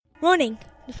Warning: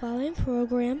 the following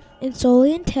program is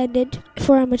solely intended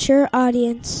for a mature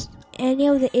audience. Any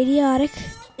of the idiotic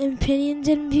opinions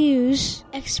and views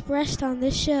expressed on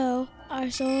this show are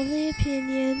solely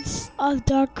opinions of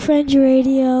Dark Fringe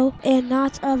Radio and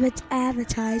not of its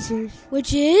advertisers,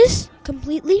 which is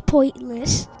completely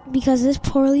pointless because this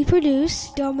poorly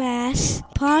produced, dumbass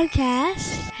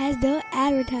podcast has no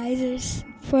advertisers.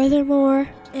 Furthermore,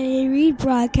 any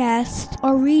rebroadcast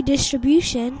or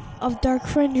redistribution of Dark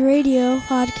Fringe Radio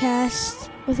podcast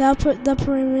without the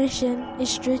permission is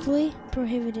strictly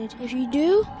prohibited. If you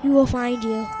do, we will find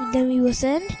you. Then we will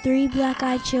send 3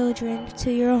 black-eyed children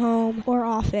to your home or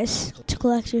office to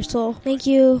collect your soul. Thank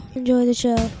you. Enjoy the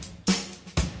show.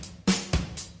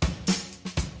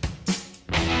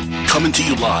 Coming to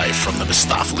you live from the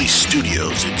Mistopheles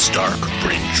Studios, it's Dark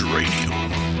Fringe Radio.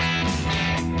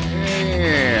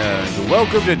 And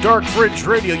welcome to Dark Fringe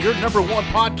Radio, your number one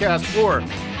podcast for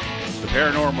the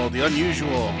paranormal, the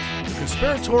unusual, the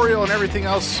conspiratorial, and everything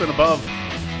else and above.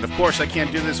 And of course, I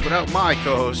can't do this without my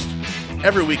co-host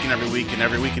every week and every week and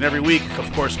every week and every week,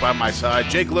 of course, by my side,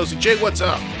 Jay Colosi. Jay, what's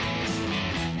up?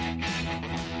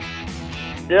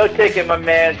 Still kicking, my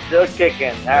man. Still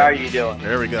kicking. How are you doing?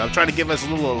 There we go. I'm trying to give us a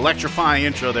little electrifying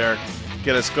intro there,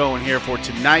 get us going here for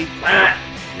tonight.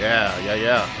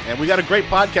 Yeah. And we got a great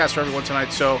podcast for everyone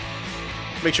tonight, so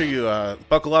make sure you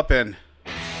buckle up and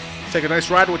take a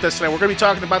nice ride with us tonight. We're going to be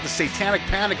talking about the satanic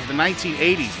panic of the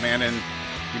 1980s, man. And,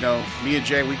 you know, me and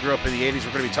Jay, we grew up in the 80s.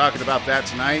 We're going to be talking about that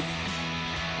tonight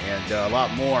and a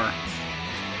lot more.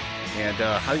 And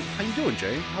how you doing,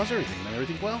 Jay? How's everything, man?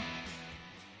 Everything well?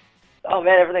 Oh,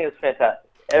 man, everything is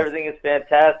fantastic. Everything is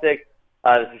fantastic.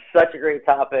 This is such a great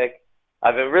topic.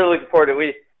 I've been really looking forward to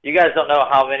it. You guys don't know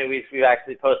how many weeks we've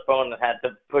actually postponed and had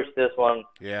to push this one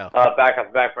back off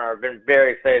the back burner. I've been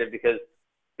very excited because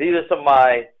these are some of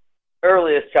my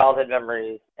earliest childhood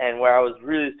memories and where I was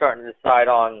really starting to decide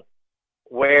on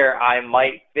where I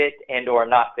might fit and or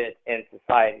not fit in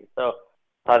society. So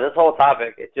this whole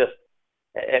topic, it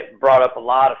brought up a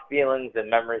lot of feelings and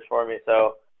memories for me.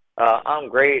 So I'm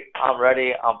great. I'm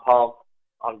ready. I'm pumped.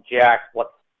 I'm jacked. What's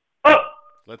up?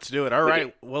 Let's do it. All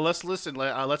right. Well, let's listen.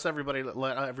 Let everybody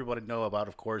know about,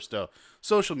 of course, the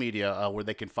social media where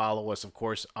they can follow us, of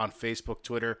course, on Facebook,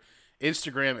 Twitter,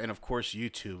 Instagram, and, of course,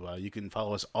 YouTube. You can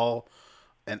follow us all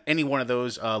at any one of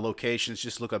those locations.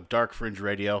 Just look up Dark Fringe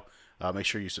Radio. Make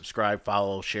sure you subscribe,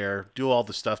 follow, share, do all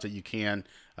the stuff that you can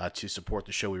to support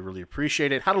the show. We really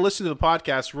appreciate it. How to listen to the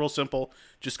podcast, real simple.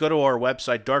 Just go to our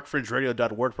website,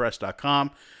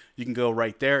 darkfringeradio.wordpress.com. You can go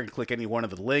right there and click any one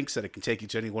of the links, and it can take you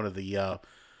to any one of the,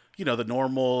 the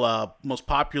normal, most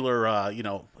popular,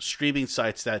 streaming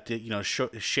sites that,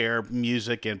 share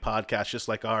music and podcasts just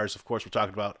like ours. Of course, we're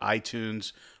talking about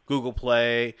iTunes, Google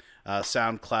Play,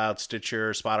 SoundCloud,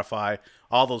 Stitcher, Spotify,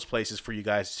 all those places for you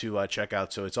guys to check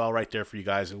out. So it's all right there for you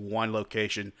guys in one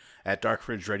location at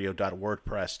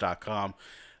darkfringeradio.wordpress.com.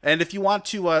 And if you want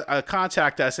to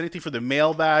contact us, anything for the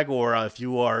mailbag, or if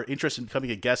you are interested in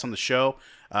becoming a guest on the show,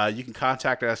 you can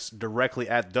contact us directly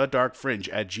at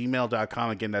thedarkfringe@gmail.com.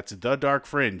 Again, that's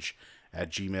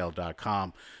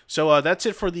thedarkfringe@gmail.com. So that's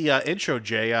it for the intro,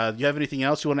 Jay. Do you have anything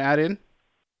else you want to add in?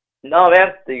 No,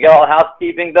 man. You got all the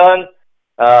housekeeping done.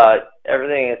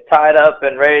 Everything is tied up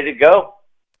and ready to go.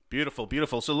 Beautiful,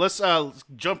 beautiful. So let's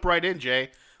jump right in, Jay.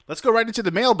 Let's go right into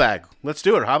the mailbag. Let's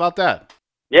do it. How about that?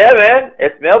 Yeah, man.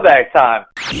 It's mailbag time.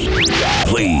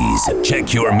 Please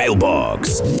check your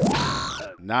mailbox.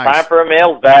 Nice. Time for a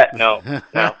mailbag. No.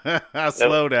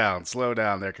 Slow down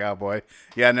there, cowboy.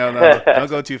 Yeah, no, don't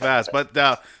go too fast. But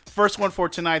the first one for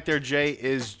tonight there, Jay,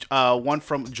 is one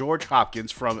from George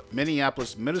Hopkins from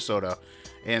Minneapolis, Minnesota.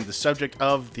 And the subject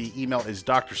of the email is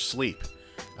Dr. Sleep.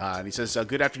 And he says,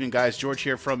 good afternoon, guys. George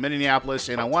here from Minneapolis.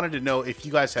 And I wanted to know if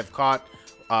you guys have caught,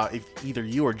 if either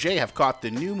you or Jay have caught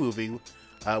the new movie,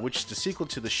 which is the sequel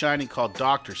to The Shining, called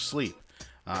Dr. Sleep.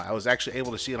 I was actually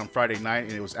able to see it on Friday night,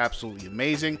 and it was absolutely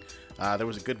amazing. There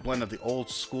was a good blend of the old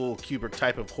school Kubrick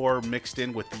type of horror mixed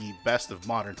in with the best of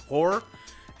modern horror.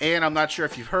 And I'm not sure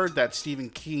if you've heard that Stephen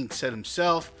King said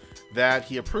himself that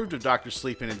he approved of Dr.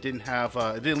 Sleep, and it didn't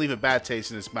leave a bad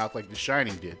taste in his mouth like The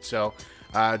Shining did. So,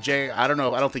 Jay, I don't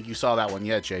know. I don't think you saw that one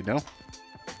yet, Jay, no?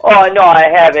 Oh, no, I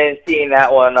haven't seen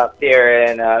that one up there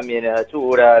in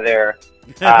Minnesota there.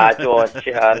 George,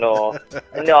 no,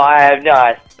 I have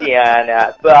not seen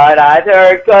it, but I've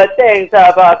heard good things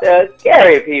about the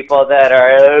scary people that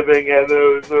are living in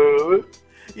those movies.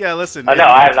 Yeah, listen. No,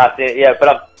 I have not seen it yet,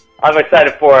 but I'm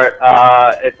excited for it.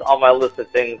 It's on my list of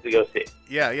things to go see.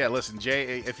 Yeah. Listen,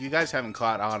 Jay, if you guys haven't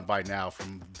caught on by now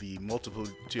from the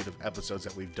multitude of episodes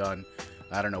that we've done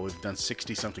I don't know, we've done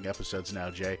 60-something episodes now,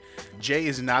 Jay. Jay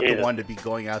is not the one to be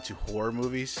going out to horror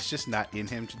movies. It's just not in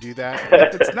him to do that.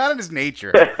 It's not in his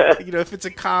nature. If it's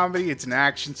a comedy, it's an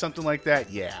action, something like that,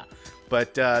 yeah.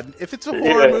 But if it's a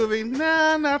horror movie,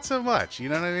 nah, not so much. You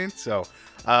know what I mean? So,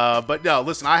 but no,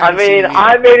 listen, I made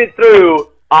it through.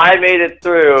 I made it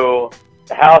through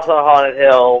House on Haunted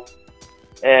Hill,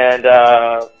 and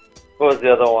what was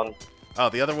the other one? Oh,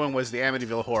 the other one was the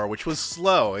Amityville Horror, which was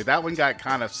slow. That one got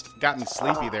me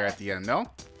sleepy there at the end, no?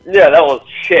 Yeah, that was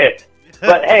shit.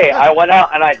 But hey, I went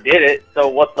out and I did it, so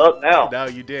what's up now? No,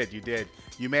 you did.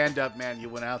 You manned up, man. You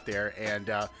went out there.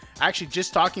 And actually,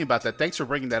 just talking about that, thanks for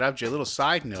bringing that up, Jay. A little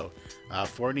side note,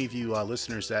 for any of you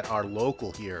listeners that are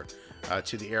local here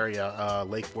to the area,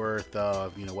 Lake Worth,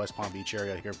 West Palm Beach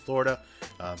area here in Florida,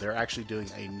 they're actually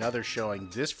doing another showing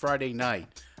this Friday night.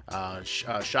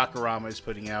 Shakarama is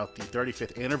putting out the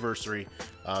 35th anniversary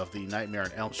of the Nightmare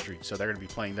on Elm Street, so they're going to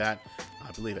be playing that,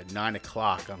 I believe, at 9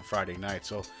 o'clock on Friday night.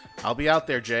 So I'll be out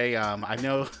there, Jay. I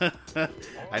know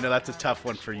that's a tough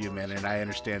one for you, man, and I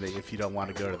understand that if you don't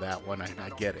want to go to that one. I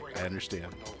get it. I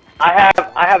understand. I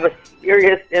have a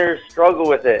serious inner struggle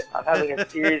with it. I'm having a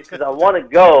serious because I want to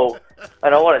go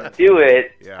and I want to do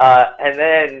it, and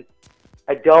then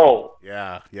I don't.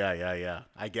 Yeah.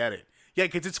 I get it. Yeah,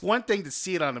 because it's one thing to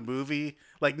see it on a movie,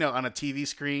 on a TV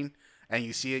screen, and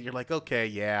you see it, you're like, okay,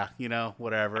 yeah,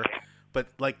 whatever.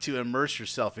 But, to immerse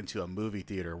yourself into a movie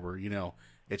theater where,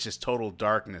 it's just total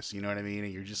darkness, you know what I mean?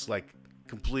 And you're just,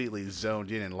 completely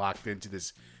zoned in and locked into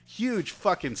this huge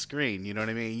fucking screen, you know what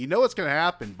I mean? You know what's going to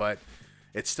happen, but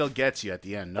it still gets you at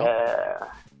the end, no?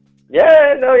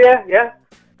 Yeah,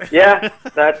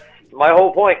 that's my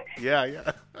whole point.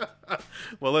 Yeah.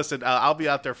 Well, listen, I'll be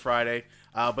out there Friday.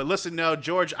 But listen, no,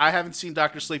 George, I haven't seen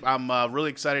Dr. Sleep. I'm really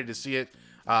excited to see it.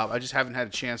 I just haven't had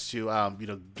a chance to,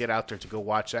 get out there to go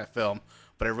watch that film.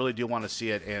 But I really do want to see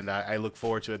it, and I look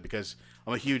forward to it because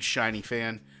I'm a huge Shining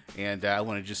fan, and I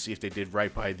want to just see if they did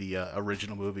right by the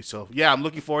original movie. So, yeah, I'm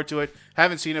looking forward to it.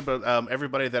 Haven't seen it, but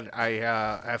everybody that I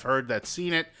have heard that's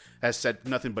seen it has said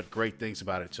nothing but great things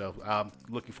about it. So I'm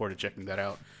looking forward to checking that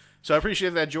out. So I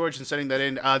appreciate that, George, and sending that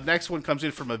in. Next one comes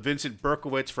in from a Vincent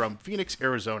Berkowitz from Phoenix,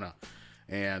 Arizona.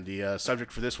 And the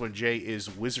subject for this one, Jay,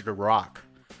 is Wizard of Rock.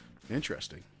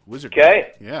 Interesting. Wizard of Rock.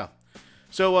 Yeah.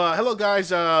 So, hello, guys.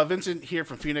 Vincent here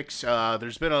from Phoenix.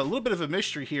 There's been a little bit of a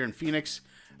mystery here in Phoenix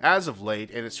as of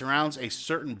late, and it surrounds a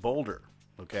certain boulder.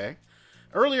 Okay?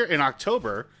 Earlier in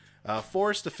October,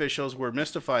 forest officials were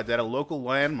mystified that a local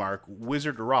landmark,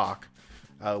 Wizard Rock,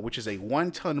 which is a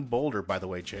 1-ton boulder, by the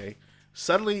way, Jay,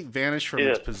 suddenly vanished from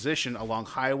its position along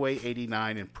Highway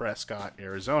 89 in Prescott,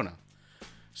 Arizona.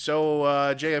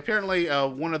 So, Jay, apparently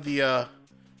one of the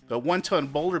 1-ton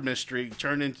boulder mystery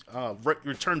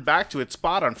returned back to its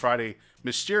spot on Friday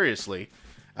mysteriously,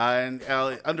 and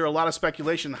under a lot of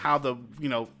speculation how the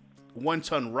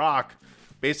 1-ton rock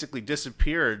basically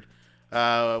disappeared,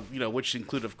 which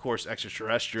include, of course,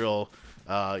 extraterrestrial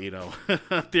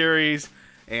theories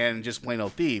and just plain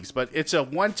old thieves. But it's a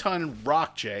 1-ton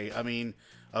rock, Jay. I mean,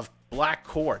 of black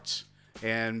quartz.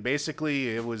 And basically,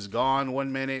 it was gone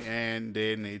 1 minute, and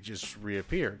then it just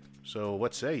reappeared. So,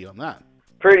 what say you on that?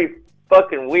 Pretty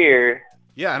fucking weird.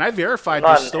 Yeah, and I verified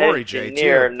this story, Jay, too.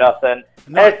 Near nothing.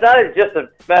 No. And it's not just a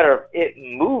matter of it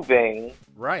moving.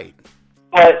 Right.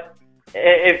 But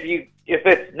if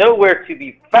it's nowhere to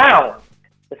be found,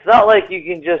 it's not like you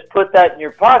can just put that in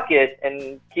your pocket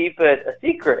and keep it a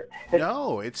secret.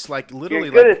 No, it's literally.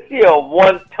 You're going to see a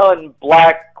 1-ton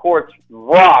black quartz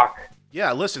rock.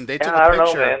 Yeah, listen, they took a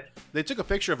picture. They took a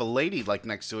picture of a lady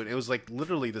next to it. It was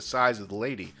literally the size of the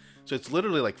lady. So it's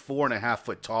literally 4.5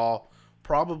 foot tall,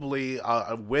 probably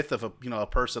a width of a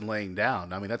person laying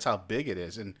down. I mean, that's how big it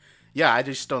is. And yeah, I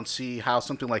just don't see how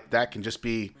something like that can just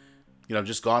be,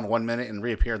 just gone 1 minute and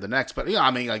reappear the next. But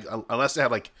I mean, unless they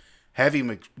have heavy,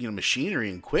 machinery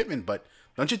and equipment. But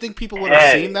don't you think people would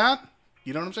have seen that?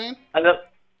 You know what I'm saying? And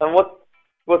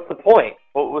what's the point?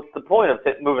 What's the point of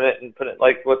moving it and putting it?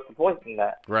 What's the point in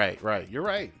that? Right. You're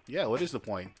right. Yeah, what is the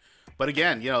point? But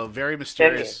again, very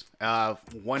mysterious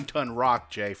 1-ton rock,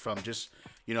 Jay, from just,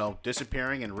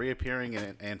 disappearing and reappearing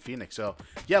in Phoenix. So,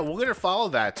 yeah, we're going to follow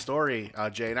that story,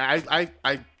 Jay. And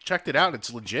I checked it out.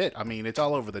 It's legit. I mean, it's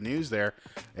all over the news there.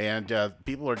 And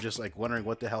people are just, wondering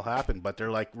what the hell happened. But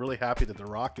they're, really happy that the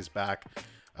rock is back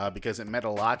because it meant a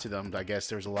lot to them. I guess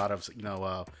there's a lot of,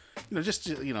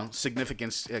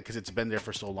 significance because it's been there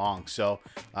for so long. So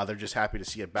they're just happy to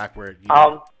see it back where it,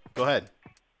 Go ahead.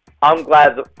 I'm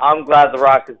glad the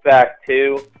rock is back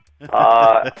too.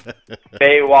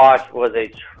 Baywatch was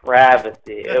a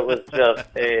travesty. It was just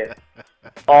a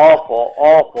awful,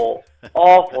 awful,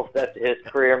 awful step to his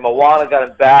career. Moana got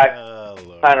him back,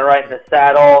 kind of right in the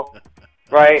saddle,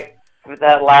 right? With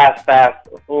that last fast,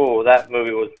 ooh, that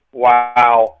movie was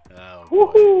wow.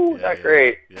 Woohoo, not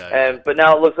great. But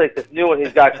now it looks like this new one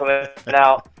he's got coming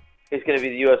out, he's going to be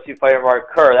the UFC fighter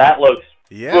Mark Kerr. That looks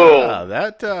boom.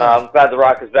 That I'm glad The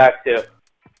Rock is back too.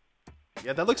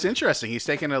 Yeah, that looks interesting. He's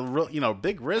taking a real,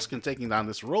 big risk in taking on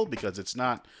this role because it's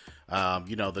not,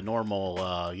 the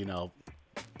normal,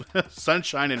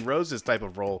 sunshine and roses type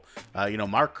of role.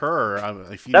 Mark Kerr,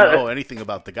 if you know anything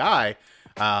about the guy,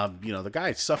 the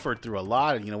guy suffered through a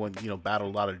lot, and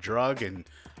battled a lot of drug and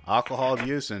alcohol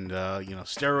abuse and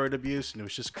steroid abuse, and it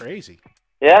was just crazy.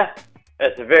 Yeah,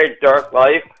 it's a very dark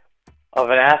life of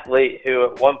an athlete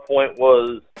who at one point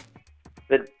was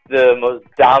the most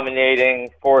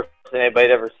dominating force anybody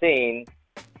had ever seen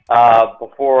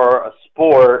before a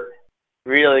sport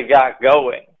really got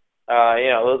going.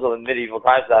 Those are the medieval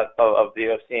times of the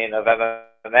UFC and of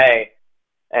MMA,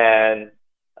 and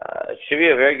it should be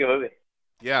a very good movie.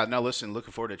 Yeah, no, listen,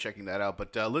 looking forward to checking that out.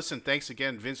 But listen, thanks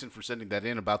again, Vincent, for sending that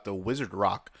in about the Wizard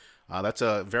Rock. That's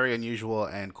a very unusual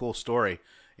and cool story.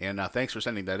 And thanks for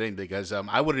sending that in because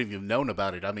I wouldn't have even known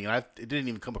about it. I mean, it didn't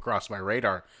even come across my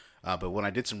radar. But when I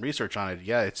did some research on it,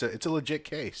 yeah, it's a legit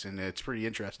case, and it's pretty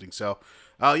interesting. So,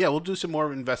 we'll do some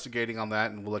more investigating on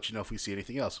that, and we'll let you know if we see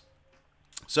anything else.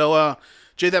 So,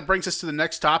 Jay, that brings us to the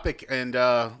next topic and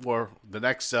or the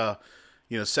next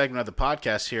segment of the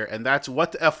podcast here, and that's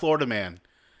What the F Florida Man.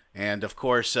 And of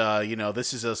course,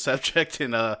 this is a subject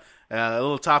and a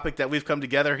little topic that we've come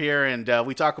together here, and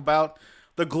we talk about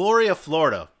the glory of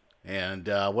Florida. And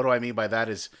what do I mean by that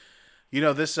is,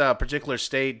 this particular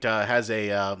state has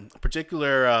a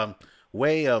particular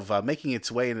way of making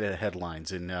its way into the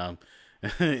headlines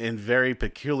in very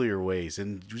peculiar ways.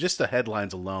 And just the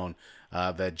headlines alone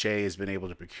that Jay has been able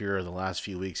to procure in the last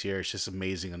few weeks here, it's just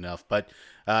amazing enough. But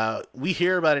we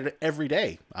hear about it every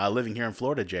day living here in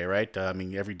Florida, Jay, right?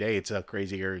 Every day it's a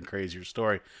crazier and crazier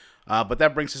story. But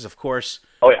that brings us, of course,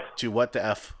 to What the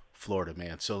F Florida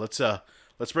Man. So let's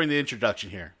bring the introduction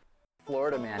here.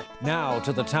 Florida Man. Now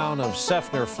to the town of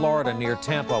Seffner, Florida, near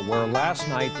Tampa, where last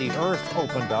night the earth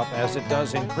opened up, as it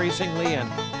does increasingly, and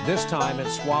this time it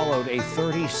swallowed a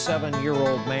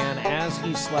 37-year-old man as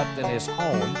he slept in his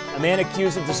home. A man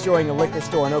accused of destroying a liquor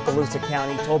store in Okaloosa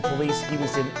County told police he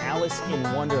was in Alice in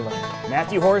Wonderland.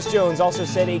 Matthew Horace Jones also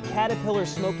said a caterpillar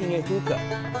smoking a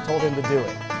hookah told him to do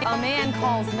it. A man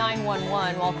calls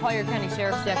 911 while Collier County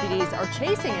Sheriff's deputies are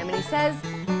chasing him, and he says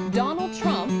Donald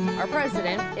Trump, our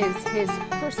president, is his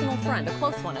personal friend, a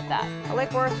close one at that. A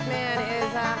Lake Worth man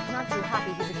is not too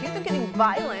happy. He's accused of getting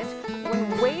violent when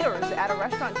waiters at a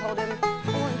restaurant told him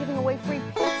they weren't giving away free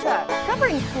pizza.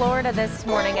 Covering Florida this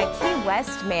morning, a Key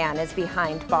West man is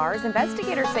behind bars.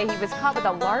 Investigators say he was caught with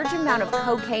a large amount of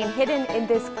cocaine hidden in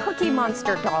this Cookie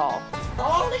Monster doll.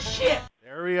 Holy shit!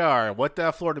 There we are. What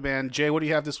the Florida Man. Jay, what do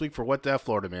you have this week for What the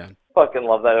Florida Man? Fucking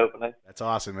love that opening. That's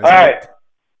awesome. All right.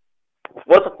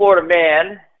 What the Florida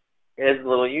Man is a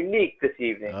little unique this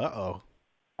evening. Uh-oh.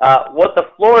 What the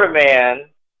Florida Man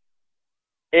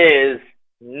is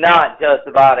not just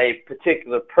about a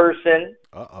particular person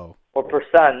or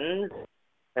persons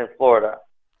in Florida.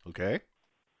 Okay.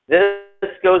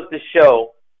 This goes to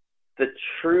show the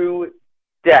true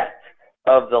depth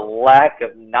of the lack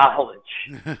of knowledge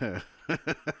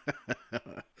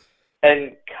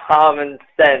and common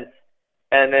sense,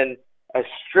 and then a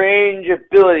strange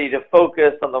ability to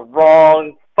focus on the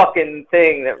wrong fucking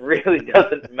thing that really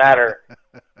doesn't matter.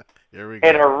 Here we go.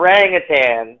 An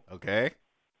orangutan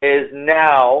is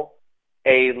now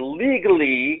a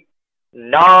legally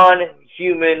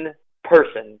non-human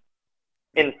person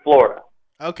in Florida.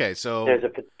 Okay, so there's a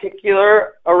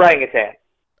particular orangutan.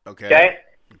 Okay.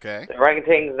 The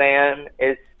orangutan's name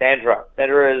is Sandra.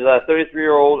 Sandra is a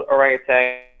 33-year-old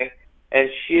orangutan, and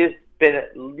she has been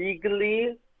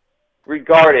legally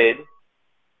regarded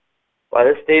by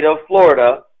the state of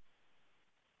Florida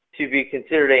to be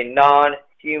considered a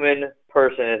non-human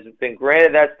person. It has been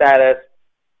granted that status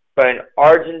by an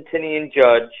Argentinian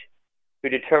judge who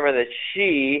determined that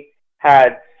she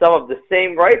had some of the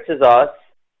same rights as us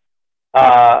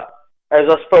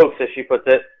folks, as she puts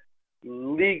it,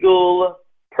 legal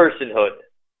personhood.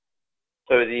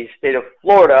 So the state of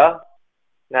Florida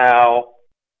now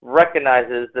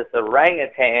recognizes this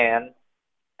orangutan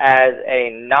as a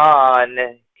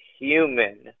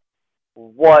non-human.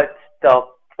 What the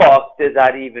fuck does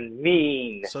that even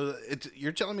mean? So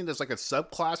you're telling me there's like a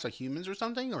subclass of humans or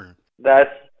something, or?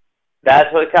 That's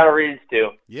That's what it kind of reads to.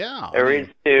 Yeah. It reads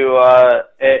to,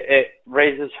 it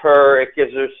raises her, it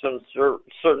gives her some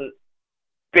certain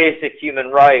basic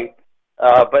human rights,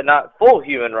 but not full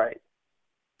human rights.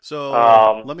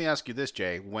 So let me ask you this,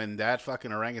 Jay. When that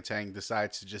fucking orangutan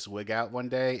decides to just wig out one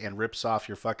day and rips off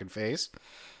your fucking face,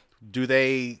 do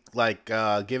they, like,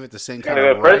 give it the same kind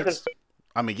of rights?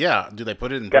 I mean, yeah. Do they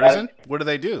put it in prison? What do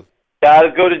they do? Gotta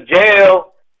go to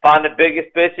jail, find the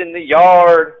biggest bitch in the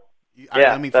yard.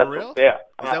 I mean, for real? Yeah.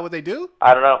 Is that what they do?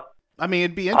 I don't know. I mean,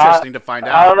 it'd be interesting to find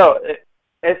out. I don't know.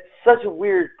 It's such a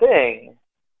weird thing.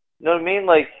 You know what I mean?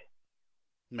 Like,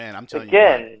 man, I'm telling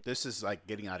you, this is like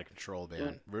getting out of control,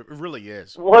 man. It really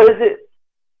is. What does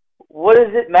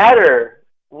it matter?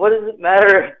 What does it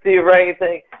matter if the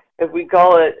orangutan, if we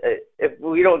call it, if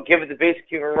we don't give it the basic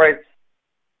human rights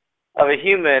of a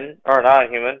human or not a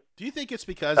human? Do you think it's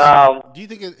because? Do you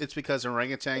think it's because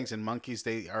orangutans and monkeys,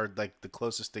 they are like the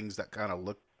closest things that kind of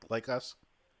look like us?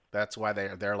 That's why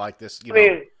they're like this. You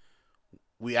know,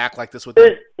 we act like this with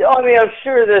them. I mean, I'm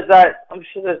sure there's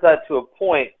that to a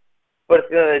point. But at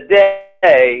the end of the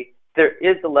day, there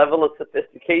is a level of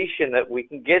sophistication that we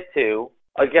can get to.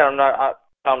 Again, I'm not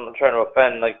trying to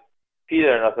offend like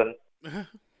Peter or nothing.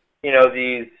 You know,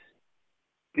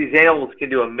 these animals can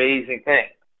do amazing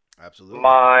things. Absolutely.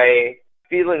 My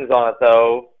feelings on it,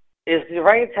 though, is the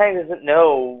orangutan doesn't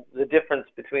know the difference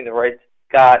between the rights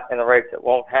it's got and the rights it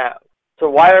won't have. So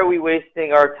why are we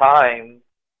wasting our time,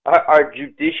 our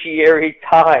judiciary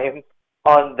time,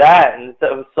 on that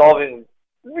instead of solving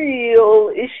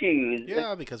real issues?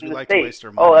 Yeah, because we like to waste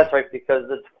our money. Oh, that's right, because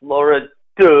it's Florida.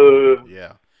 Duh.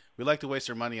 Yeah. We like to waste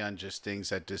our money on just things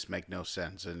that just make no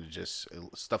sense and just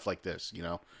stuff like this, you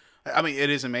know. I mean, it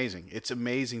is amazing. It's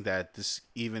amazing that this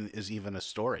is even a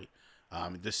story.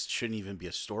 This shouldn't even be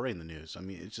a story in the news. I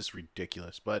mean, it's just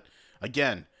ridiculous. But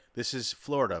again, this is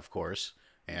Florida, of course,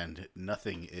 and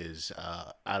nothing is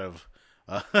out of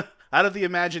the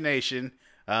imagination,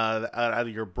 out of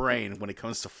your brain when it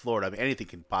comes to Florida. I mean, anything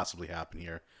can possibly happen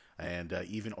here, and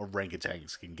even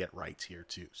orangutans can get rights here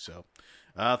too. So,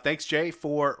 thanks, Jay,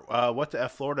 for What the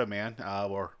F Florida, man,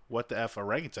 or What the F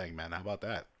orangutan, man. How about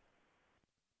that?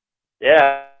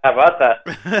 Yeah, how about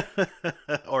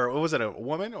that? Or was it a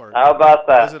woman? Or how about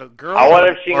that? Was it a girl? I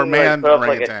wonder if she or can man put up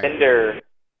orangutan? like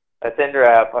a Tinder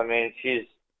app. I mean, she's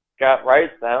got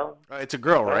rights now. It's a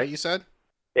girl, right? You said?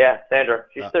 Yeah, Sandra.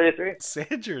 She's 33.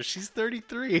 Sandra, she's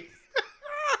 33.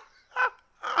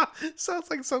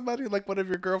 Sounds like somebody, like one of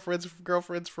your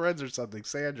girlfriend's friends or something.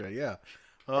 Sandra, yeah.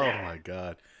 Oh my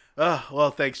God.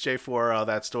 Well, thanks, Jay, for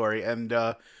that story, and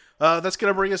that's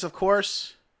gonna bring us, of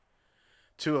course,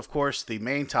 to the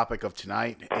main topic of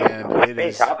tonight, and it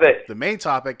is the main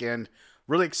topic, and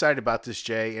really excited about this,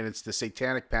 Jay, and it's the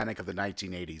Satanic Panic of the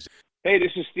 1980s. Hey,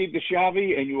 this is Steve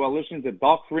DeShavi, and you are listening to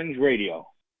Dark Fringe Radio.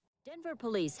 Denver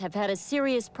police have had a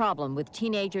serious problem with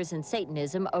teenagers and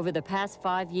Satanism over the past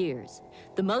 5 years.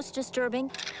 The most disturbing,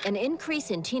 an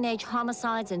increase in teenage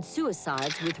homicides and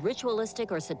suicides with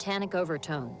ritualistic or satanic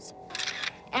overtones.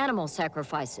 Animal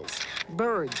sacrifices,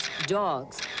 birds,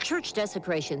 dogs, church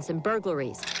desecrations and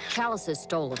burglaries, chalices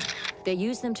stolen. They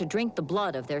use them to drink the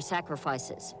blood of their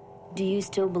sacrifices. Do you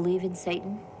still believe in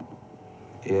Satan?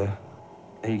 Yeah.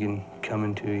 He can come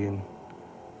into you and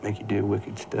make you do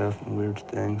wicked stuff and weird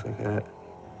things like that.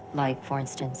 Like, for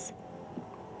instance?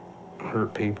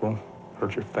 Hurt people,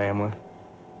 hurt your family.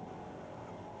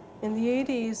 In the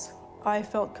 80s, I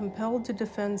felt compelled to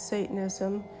defend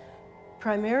Satanism,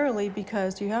 primarily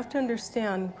because you have to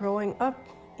understand, growing up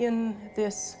in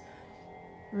this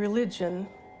religion,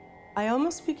 I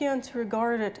almost began to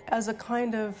regard it as a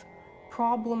kind of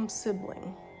problem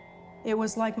sibling. It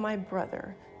was like my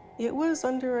brother. It was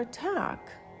under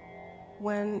attack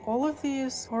when all of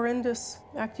these horrendous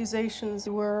accusations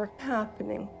were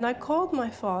happening. And I called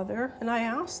my father and I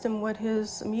asked him what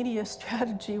his media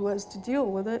strategy was to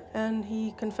deal with it, and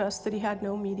he confessed that he had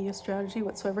no media strategy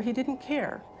whatsoever. He didn't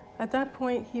care. At that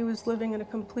point, he was living in a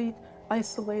complete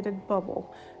isolated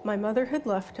bubble. My mother had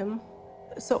left him.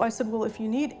 So I said, well, if you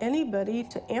need anybody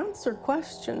to answer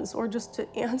questions or just to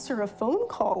answer a phone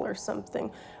call or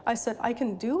something, I said, I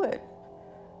can do it.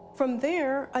 From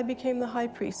there, I became the high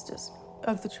priestess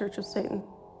of the Church of Satan.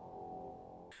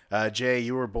 Jay,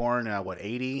 you were born,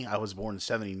 80? I was born in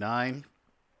 79.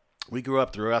 We grew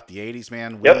up throughout the 80s,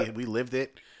 man. We lived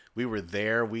it. We were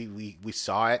there. We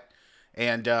saw it.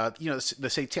 And, the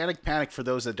Satanic Panic, for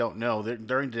those that don't know,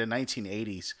 during the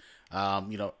 1980s,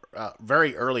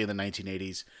 very early in the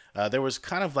 1980s, there was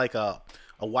kind of like a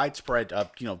widespread,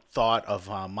 thought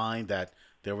of mind that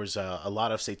there was a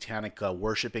lot of satanic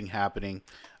worshiping happening.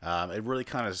 It really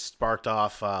kind of sparked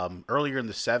off earlier in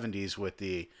the 70s with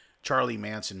the Charlie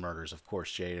Manson murders, of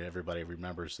course, Jay, everybody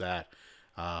remembers that.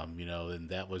 And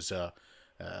that was a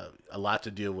lot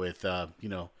to do with,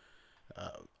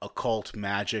 occult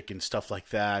magic and stuff like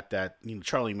that. That,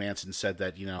 Charlie Manson said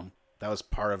that, that was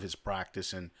part of his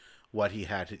practice and what he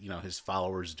had, his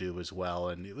followers do as well.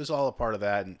 And it was all a part of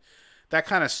that. And that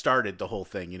kind of started the whole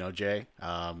thing, Jay,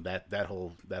 that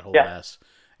whole mess.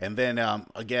 And then,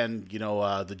 again,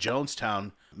 the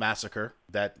Jonestown massacre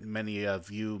that many of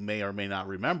you may or may not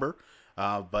remember.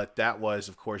 But that was,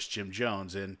 of course, Jim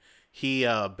Jones. And he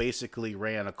basically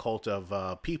ran a cult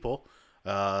of people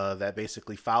that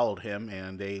basically followed him.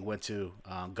 And they went to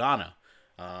Ghana.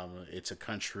 It's a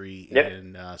country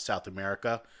in South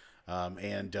America.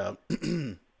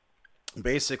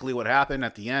 Basically what happened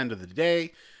at the end of the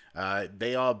day,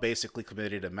 they all basically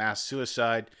committed a mass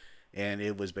suicide. And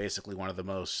it was basically one of the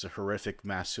most horrific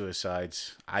mass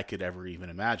suicides I could ever even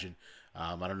imagine.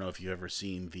 I don't know if you've ever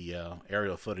seen the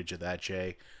aerial footage of that,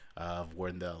 Jay,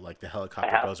 when the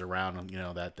helicopter goes around,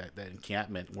 that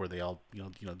encampment where they all,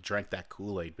 drank that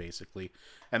Kool-Aid basically.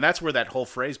 And that's where that whole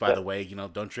phrase, by the way,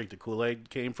 don't drink the Kool-Aid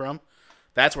came from.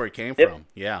 That's where it came from.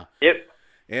 Yeah. Yep.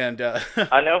 And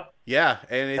I know. Yeah,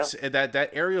 and it's that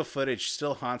aerial footage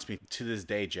still haunts me to this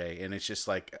day, Jay, and it's just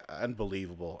like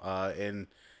unbelievable. And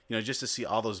just to see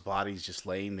all those bodies just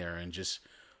laying there and just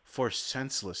for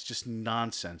senseless, just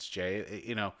nonsense,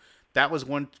 Jay. That was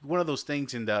one of those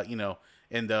things in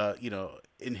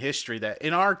history that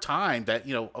in our time that,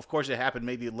 of course it happened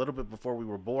maybe a little bit before we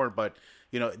were born, but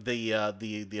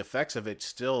the effects of it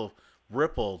still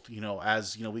rippled,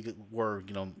 as we were,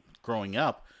 growing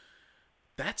up.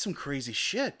 That's some crazy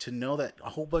shit to know that a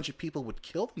whole bunch of people would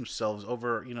kill themselves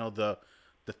over,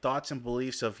 the thoughts and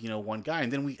beliefs of, one guy.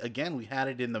 And then we had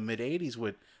it in the mid 80s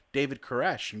with David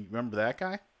Koresh. You remember that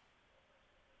guy?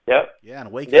 Yep. Yeah,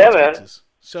 in Waco, Texas.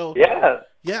 So yeah,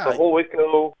 the whole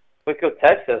Waco,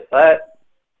 Texas. That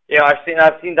I've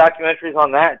seen documentaries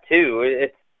on that too.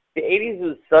 It's the 80s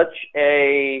was such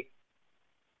an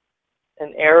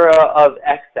era of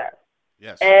excess.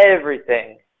 Yes.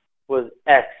 Everything was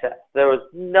excess. There was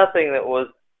nothing that was,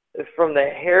 from the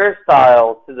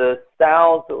hairstyles to the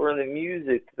sounds that were in the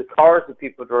music to the cars that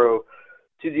people drove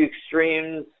to the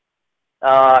extremes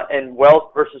and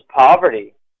wealth versus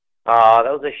poverty. That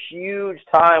was a huge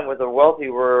time where the wealthy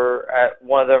were at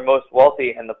one of their most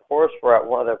wealthy and the poorest were at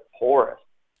one of their poorest.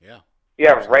 Yeah. You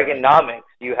have Reaganomics.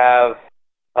 You have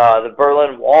the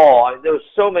Berlin Wall. I mean, there was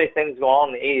so many things going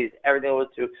on in the 80s. Everything was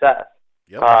to excess,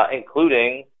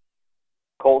 including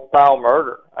cold-style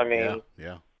murder. I mean...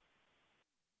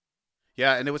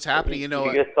 Yeah, and it was happening, You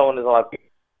get someone who's on.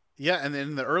 Yeah, and then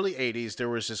in the early 80s, there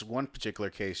was this one particular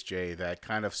case, Jay, that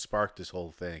kind of sparked this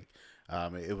whole thing.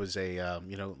 It was a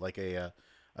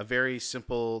very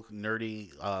simple,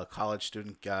 nerdy college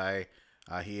student guy.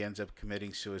 He ends up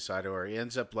committing suicide, or he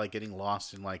ends up getting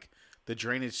lost in the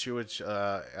drainage sewage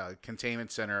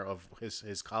containment center of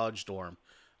his college dorm,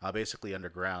 basically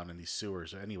underground in these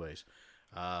sewers. Anyways,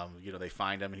 they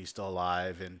find him and he's still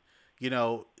alive, and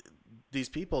these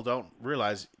people don't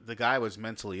realize the guy was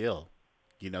mentally ill.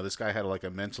 This guy had a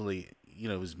mentally,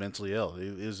 was mentally ill.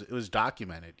 It was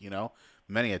documented,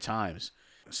 many a times.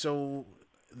 So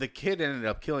the kid ended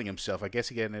up killing himself. I guess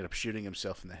he ended up shooting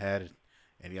himself in the head and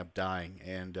ended up dying.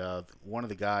 And one of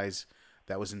the guys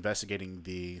that was investigating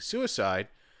the suicide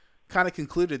kind of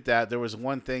concluded that there was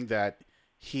one thing that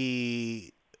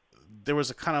there was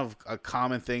a kind of a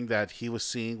common thing that he was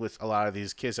seeing with a lot of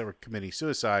these kids that were committing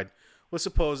suicide was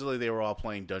supposedly they were all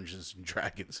playing Dungeons and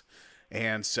Dragons.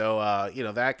 And so,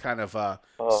 that kind of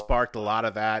sparked a lot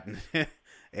of that.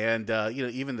 And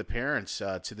even the parents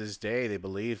to this day, they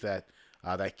believe that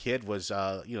that kid was,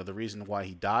 the reason why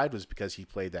he died was because he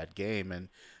played that game. And,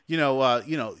 you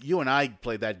and I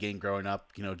played that game growing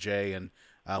up, Jay, and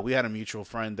we had a mutual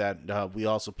friend that we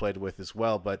also played with as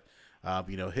well. But,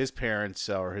 his parents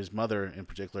or his mother in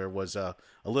particular was a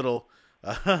little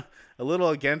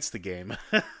against the game.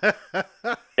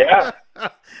 Yeah.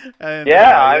 And,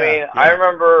 I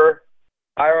remember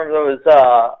there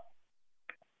was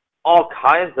all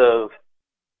kinds of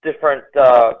different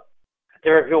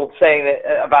people saying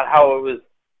that about how it was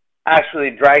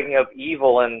actually dragging up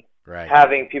evil and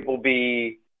having people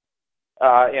be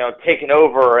taken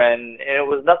over, and it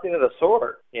was nothing of the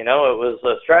sort. It was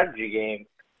a strategy game,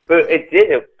 but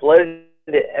it blended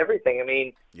into everything. I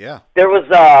mean, there was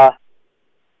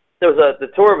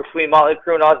the tour between Motley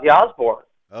Crue and Ozzy Osbourne.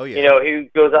 Oh yeah. He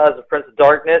goes out as the Prince of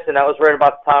Darkness, and that was right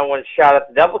about the time when Shout at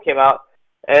the Devil came out,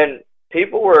 and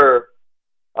people were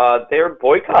they were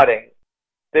boycotting.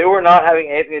 They were not having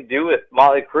anything to do with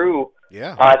Motley Crue.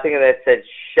 Yeah. I think they said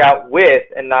shout with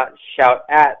and not shout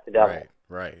at the devil.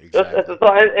 Right, exactly.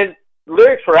 And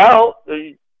lyrics were out.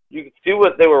 You could see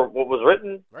what was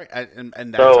written. Right, and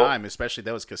that time, especially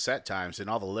those cassette times, and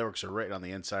all the lyrics are written on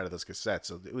the inside of those cassettes,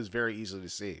 so it was very easy to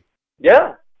see.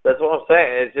 Yeah, that's what I'm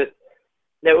saying. It's just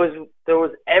it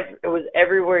was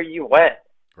everywhere you went.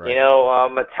 Right. You know,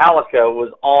 Metallica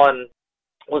was on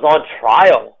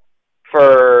trial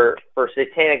for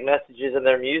satanic messages in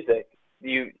their music.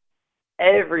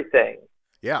 Everything.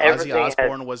 Yeah, everything Ozzy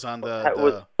Osbourne was on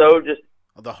was so just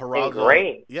the Geraldo.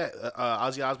 Ingrained. Yeah,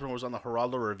 Ozzy Osbourne was on the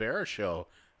Geraldo Rivera show,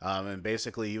 and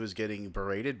basically he was getting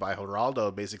berated by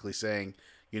Geraldo, basically saying,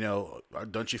 you know,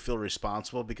 don't you feel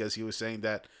responsible? Because he was saying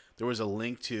that there was a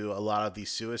link to a lot of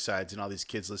these suicides and all these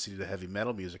kids listening to heavy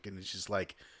metal music, and it's just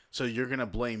like, so you're gonna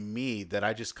blame me that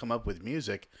I just come up with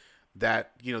music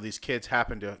that, you know, these kids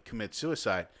happen to commit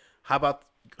suicide? How about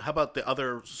the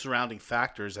other surrounding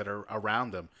factors that are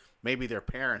around them? Maybe their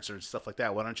parents or stuff like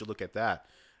that. Why don't you look at that?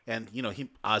 And, you know,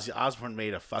 Ozzy Osbourne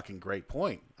made a fucking great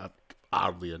point,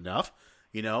 oddly enough.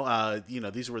 You know,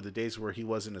 these were the days where he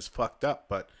wasn't as fucked up,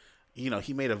 but, you know,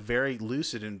 he made a very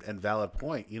lucid and valid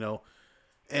point, you know.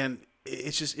 And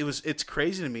it's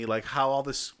crazy to me, like, how all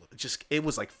this it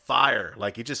was like fire.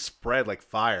 Like, it just spread like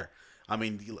fire. I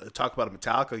mean, talk about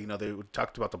Metallica, you know, they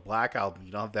talked about the Black Album.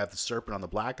 You don't have the serpent on the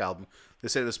Black Album. They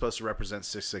say they're supposed to represent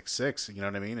 666, you know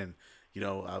what I mean? And, you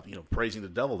know, praising the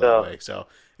devil that way. So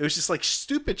it was just like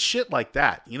stupid shit like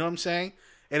that. You know what I'm saying?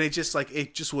 And it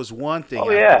just was one thing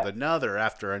after another,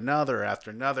 after another,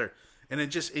 after another. And it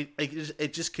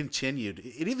just continued.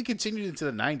 It even continued into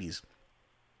the 90s.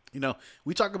 You know,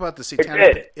 we talk about the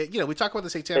satanic,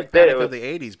 panic of the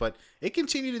 80s, but it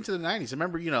continued into the 90s. I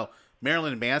remember, you know,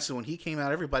 Marilyn Manson, when he came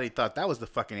out, everybody thought that was the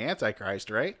fucking Antichrist,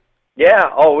 right? Yeah.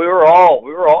 Oh, we were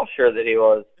all sure that he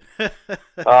was.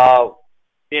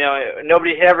 You know,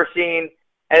 nobody had ever seen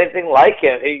anything like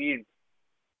him.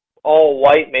 All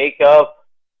white makeup.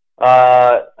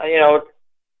 You know,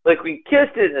 like we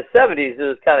kissed it in the 70s. It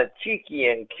was kind of cheeky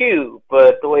and cute,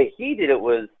 but the way he did it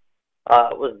was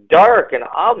dark and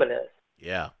ominous.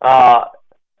 Yeah.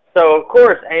 So of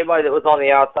course, anybody that was on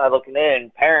the outside looking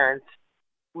in, parents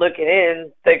looking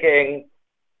in, thinking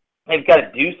they've got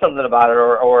to do something about it,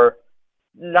 or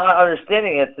not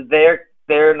understanding it, so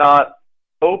they're not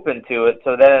open to it.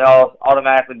 So then it all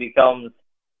automatically becomes,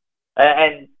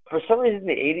 and for some reason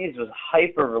the 80s was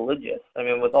hyper religious. I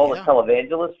mean, with all the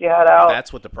televangelists you had out.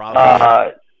 That's what the problem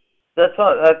is.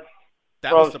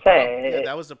 That was the I'm saying. Yeah,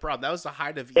 that was the problem. That was the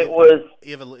height of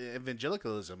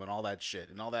evangelicalism and all that shit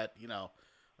and all that, you know.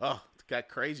 Oh, that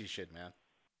crazy shit, man.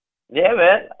 Yeah,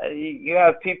 man. You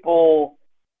have people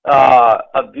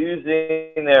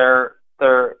abusing their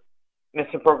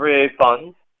misappropriated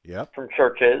funds from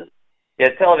churches. You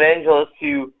have televangelists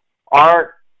who aren't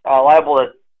liable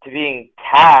to being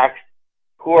taxed,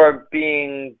 who are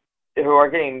getting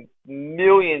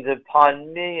millions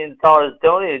upon millions of dollars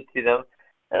donated to them.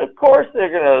 And of course, they're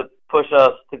going to push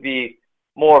us to be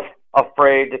more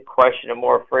afraid to question and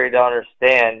more afraid to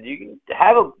understand. You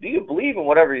can believe in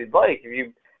whatever you'd like.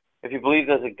 If you believe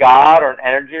there's a God or an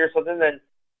energy or something, then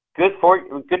good for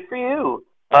you.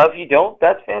 If you don't,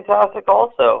 that's fantastic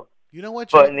also. You know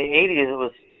what? But in the 80s, it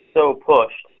was so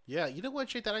pushed. Yeah, you know what,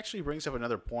 Jake? That actually brings up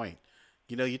another point.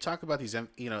 You know, you talk about these,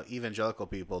 you know, evangelical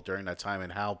people during that time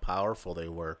and how powerful they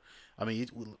were. I mean,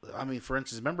 for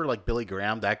instance, remember like Billy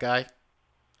Graham, that guy?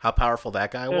 How powerful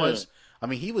that guy was? I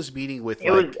mean, he was meeting with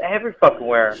He was every fucking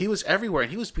where. He was everywhere,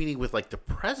 and he was meeting with like the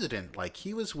president. Like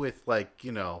he was with like,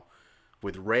 you know,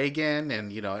 with Reagan,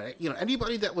 and you know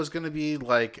anybody that was going to be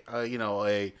like you know,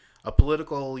 a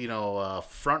political, you know,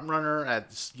 front runner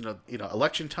at you know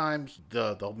election time.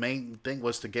 The main thing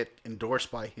was to get endorsed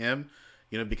by him,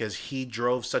 you know, because he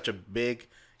drove such a big,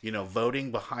 you know, voting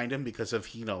behind him because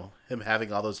of, you know, him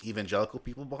having all those evangelical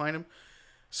people behind him.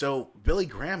 So Billy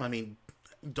Graham, I mean,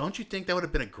 don't you think that would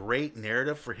have been a great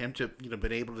narrative for him to, you know,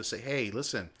 been able to say, hey,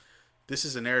 listen, this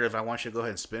is a narrative I want you to go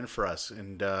ahead and spin for us,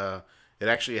 and it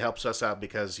actually helps us out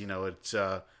because, you know, it's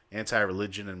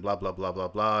anti-religion and blah blah blah blah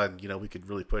blah, and you know we could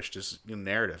really push this, you know,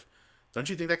 narrative. Don't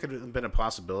you think that could have been a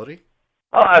possibility?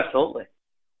 Oh, absolutely,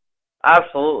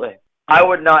 absolutely. I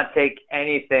would not take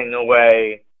anything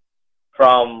away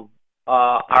from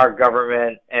our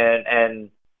government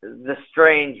and the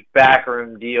strange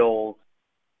backroom deals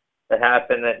that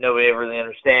happen that nobody really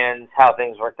understands how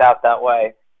things worked out that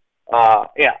way.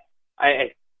 Yeah,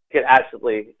 it's an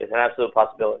absolute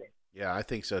possibility. Yeah, I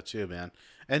think so too, man.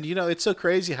 And you know, it's so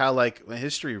crazy how like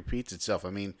history repeats itself. I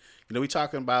mean, you know, we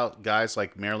talking about guys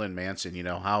like Marilyn Manson. You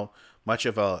know how much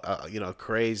of a you know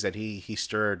craze that he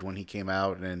stirred when he came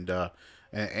out, and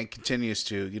and continues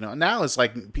to, now it's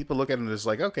like people look at him as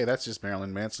like, okay, that's just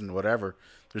Marilyn Manson, whatever.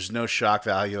 There's no shock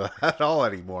value at all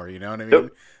anymore. You know what I mean?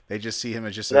 Nope. They just see him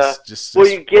as just No. this Well,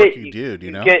 you quirky dude.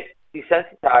 You know? get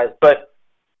desensitized, but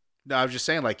No, I was just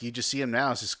saying, like, you just see him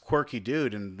now as this quirky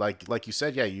dude, and like you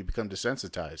said, yeah, you become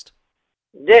desensitized.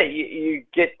 yeah, you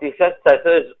get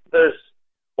desensitized. There's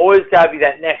always got to be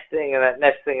that next thing and that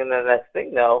next thing and that next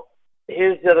thing. Though,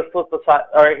 here's the other flip side.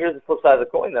 All right, here's the flip side of the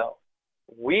coin. Though,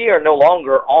 we are no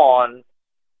longer on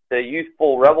the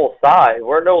youthful rebel side.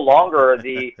 We're no longer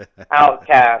the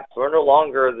outcasts. We're no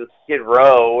longer the Skid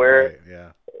Row. Right,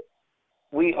 yeah.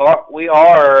 We are.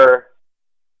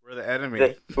 We're the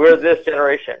enemy. We're this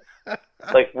generation.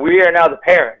 Like, we are now the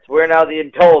parents. We're now the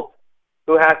adults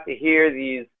who have to hear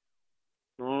these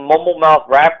mumble mouth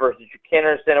rappers that you can't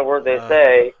understand a word they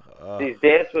say. These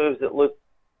dance moves that look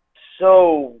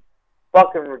so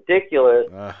fucking ridiculous.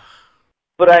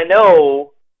 But I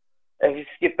know, if you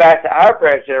skip back to our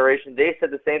parents' generation, they said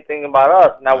the same thing about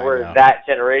us. Now we're that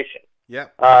generation.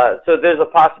 Yep. So there's a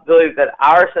possibility that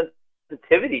our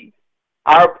sensitivities,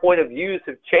 our point of views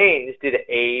have changed due to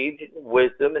age,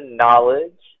 wisdom, and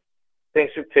knowledge. Things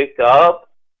we've picked up,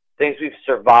 things we've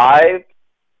survived.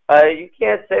 You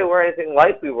can't say we're anything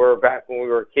like we were back when we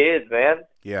were kids, man.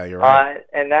 Yeah, you're right.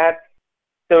 And that's,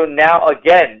 so now,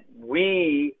 again,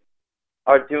 we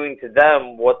are doing to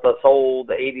them what the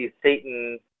 80s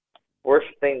Satan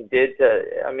worship thing did to,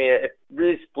 it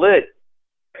really split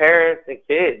parents and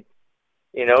kids.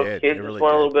 Kids just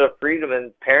want a little bit of freedom,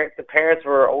 and the parents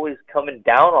were always coming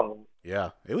down on them.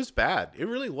 Yeah, it was bad. It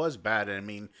really was bad. I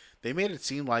mean, they made it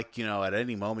seem like, at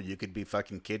any moment you could be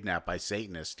fucking kidnapped by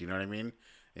Satanists. You know what I mean?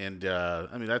 And,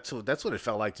 that's what it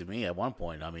felt like to me at one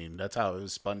point. That's how it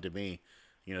was spun to me.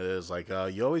 It was like,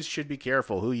 you always should be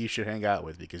careful who you should hang out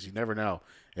with, because you never know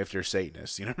if they're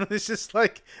Satanists. It's just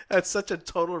like, that's such a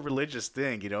total religious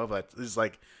thing, but it's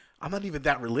like, I'm not even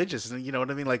that religious. And you know what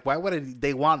I mean? Like, why would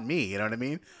they want me? You know what I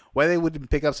mean? Why they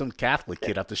wouldn't pick up some Catholic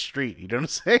kid off the street? You know what I'm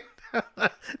saying?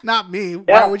 Not me.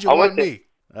 Why would you want me?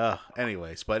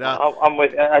 Anyways, but I'm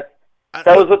with you.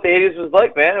 That was what the 80s was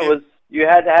like, man. It was, you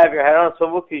had to have your head on a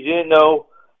swivel because you didn't know.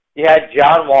 You had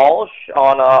John Walsh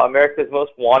on America's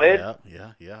Most Wanted.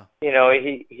 Yeah.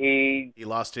 He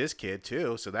lost his kid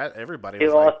too, so that everybody he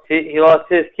lost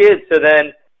his kid. So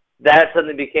then that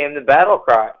suddenly became the battle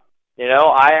cry.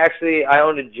 I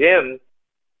owned a gym.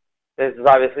 This is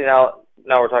obviously now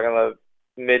we're talking about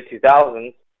mid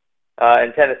 2000s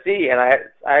in Tennessee, and I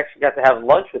actually got to have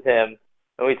lunch with him,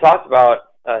 and we talked about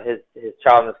his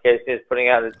child in this case. He was putting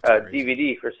out a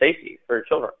DVD for safety for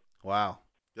children. Wow,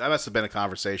 that must have been a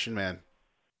conversation, man.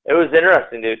 It was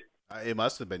interesting, dude. It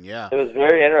must have been, yeah. It was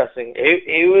very interesting.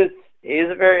 He's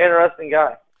a very interesting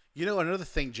guy. Another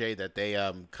thing, Jay, that they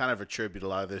kind of attribute a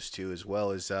lot of this to as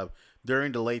well is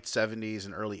during the late 70s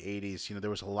and early 80s,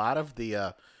 there was a lot of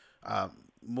the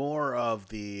more of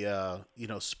the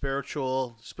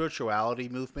spirituality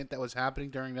movement that was happening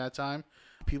during that time.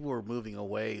 People were moving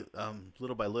away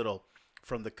little by little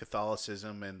from the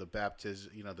Catholicism and the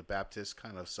Baptist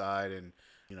kind of side, and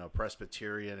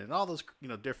Presbyterian and all those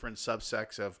different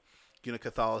subsects of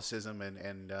Catholicism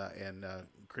and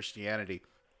Christianity.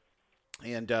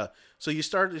 And so you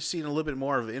started seeing a little bit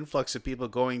more of an influx of people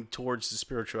going towards the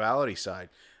spirituality side.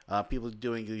 People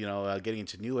doing, getting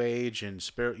into New Age and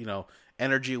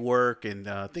energy work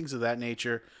and things of that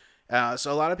nature.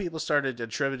 So a lot of people started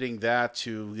attributing that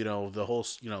to, the whole,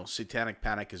 satanic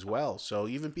panic as well. So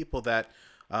even people that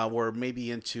were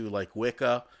maybe into like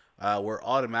Wicca were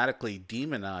automatically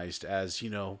demonized as,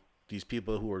 these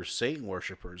people who were Satan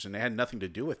worshipers, and they had nothing to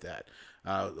do with that,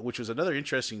 which was another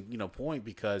interesting, point,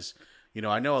 because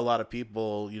I know a lot of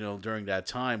people, during that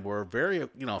time were very,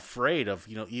 afraid of,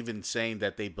 even saying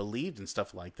that they believed in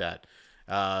stuff like that.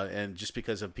 And just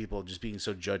because of people just being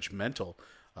so judgmental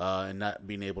and not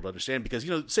being able to understand. Because,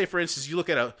 say, for instance, you look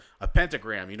at a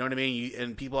pentagram, you know what I mean?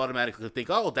 And people automatically think,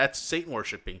 oh, that's Satan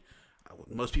worshiping.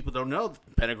 Most people don't know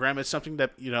pentagram is something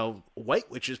that,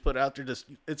 white witches put out there.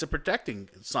 It's a protecting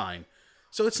sign.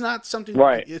 So it's not something,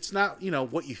 right. It's not,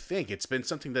 what you think. It's been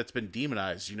something that's been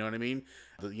demonized, you know what I mean?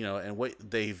 And what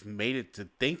they've made it to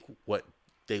think what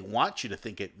they want you to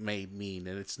think it may mean,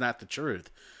 and it's not the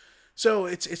truth. So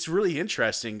it's really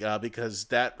interesting because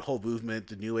that whole movement,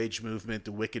 the New Age movement,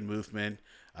 the Wiccan movement,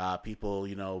 people,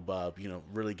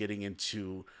 really getting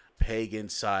into pagan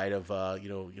side of,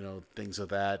 things of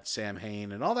that,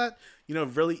 Samhain and all that,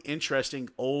 really interesting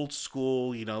old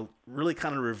school, really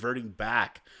kind of reverting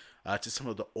back to some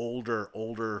of the older,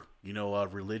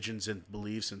 religions and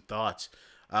beliefs and thoughts.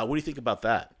 What do you think about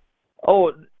that?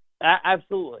 Oh,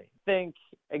 absolutely. I think,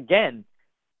 again,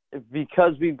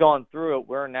 because we've gone through it,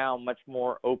 we're now much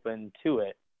more open to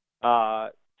it.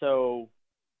 So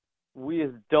we as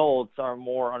adults are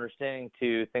more understanding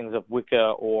to things of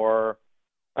Wicca or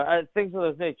things of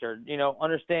this nature.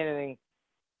 Understanding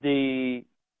the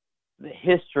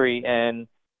history and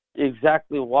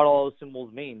exactly what all those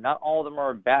symbols mean. Not all of them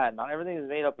are bad. Not everything is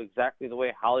made up exactly the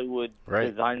way Hollywood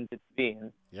designed it to be.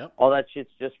 And all that shit's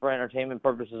just for entertainment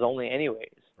purposes only anyways.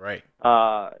 Right.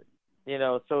 So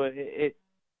it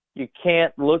you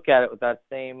can't look at it with that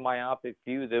same myopic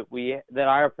view that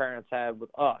our parents had with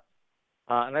us.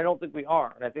 And I don't think we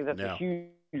are. And I think that's a huge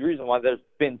reason why there's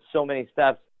been so many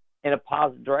steps in a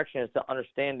positive direction as to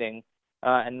understanding.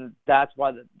 And that's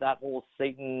why that whole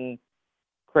Satan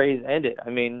craze ended. I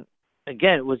mean,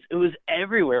 again, it was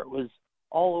everywhere. It was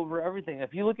all over everything.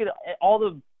 If you look at all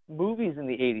the movies in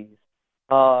the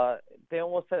 80s, they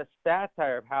almost had a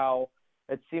satire of how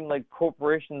it seemed like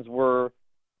corporations were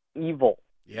evil.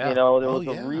 Yeah. There was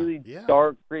a really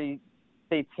dark, pretty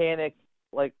satanic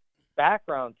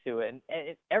background to it,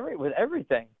 and with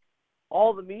everything,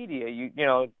 all the media,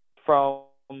 from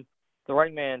The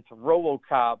Right Man to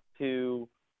RoboCop to,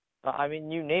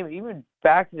 you name it, even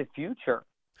Back to the Future.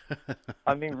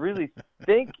 Really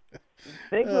think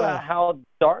about how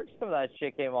dark some of that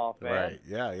shit came off, man. Right.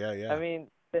 Yeah.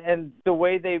 And the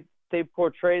way they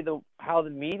portray how the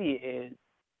media is,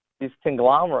 these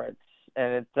conglomerates,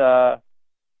 and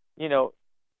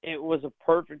it was a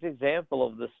perfect example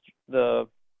of the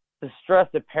stress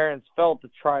that parents felt to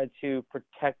try to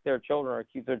protect their children or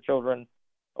keep their children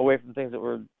away from things that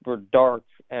were dark,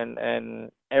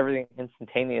 and everything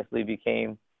instantaneously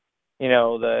became,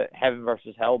 the heaven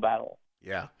versus hell battle.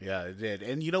 Yeah, it did.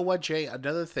 And you know what, Jay?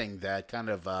 Another thing that kind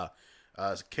of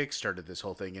kick-started this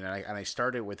whole thing, and I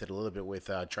started with it a little bit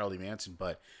with Charlie Manson,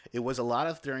 but it was a lot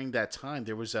of during that time.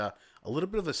 There was a little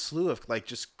bit of a slew of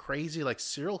just crazy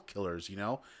serial killers. We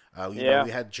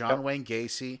had John Wayne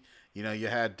Gacy. You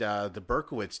had the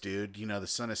Berkowitz dude. The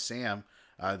son of Sam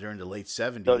during the late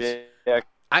 70s.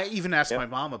 I even asked my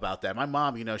mom about that. My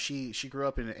mom, she grew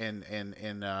up in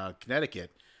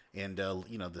Connecticut in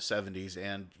the 70s,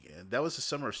 and that was the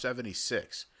summer of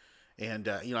 76. And,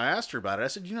 I asked her about it. I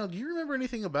said, do you remember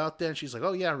anything about that? And she's like,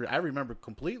 oh, yeah, I remember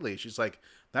completely. She's like,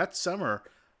 that summer,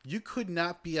 you could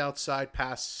not be outside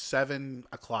past 7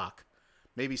 o'clock,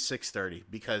 maybe 6:30,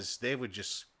 because they would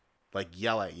just,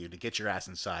 yell at you to get your ass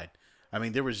inside.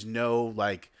 There was no,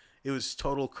 it was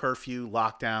total curfew,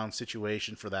 lockdown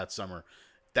situation for that summer.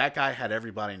 That guy had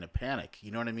everybody in a panic.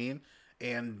 You know what I mean?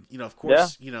 And, of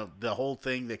course, the whole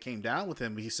thing that came down with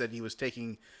him, he said he was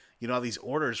taking all these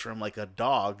orders from a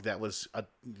dog that was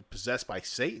possessed by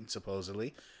Satan,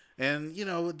 supposedly. And,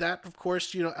 that, of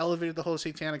course, elevated the whole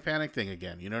satanic panic thing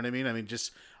again. You know what I mean?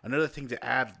 Just another thing to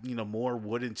add, more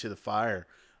wood into the fire,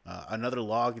 another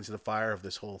log into the fire of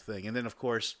this whole thing. And then, of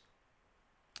course,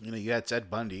 you had Ted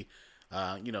Bundy,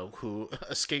 who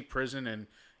escaped prison and,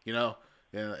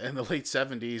 in the late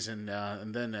 70s and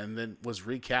then was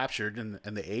recaptured in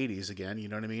the 80s again. You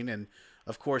know what I mean? And,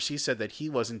 of course, he said that he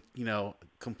wasn't,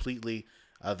 completely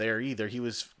there either. He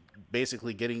was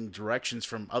basically getting directions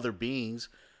from other beings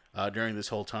during this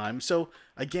whole time. So,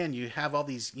 again, you have all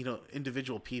these,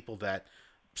 individual people that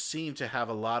seem to have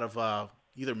a lot of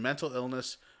either mental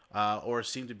illness or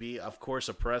seem to be, of course,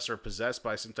 oppressed or possessed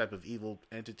by some type of evil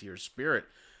entity or spirit,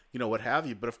 what have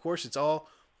you. But, of course, it's all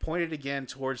pointed again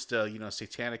towards the,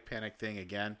 satanic panic thing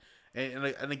again.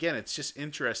 And again, it's just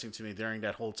interesting to me during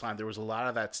that whole time. There was a lot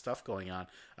of that stuff going on.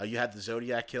 You had the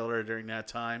Zodiac Killer during that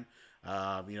time,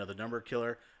 the Number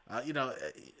Killer. It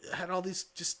had all these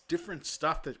just different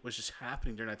stuff that was just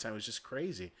happening during that time. It was just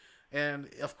crazy. And,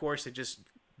 of course, they just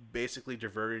basically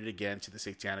diverted again to the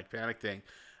satanic panic thing.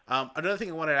 Another thing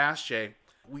I wanted to ask, Jay,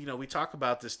 we talk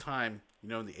about this time, in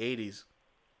the 80s.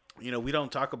 We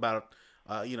don't talk about,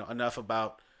 enough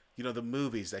about, the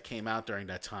movies that came out during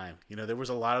that time. There was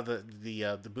a lot of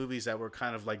the movies that were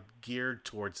kind of geared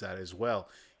towards that as well.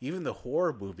 Even the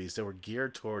horror movies that were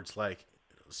geared towards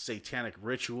satanic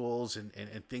rituals and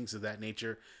things of that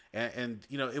nature. And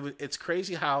it's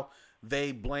crazy how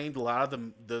they blamed a lot of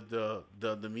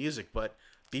the music, but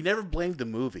they never blamed the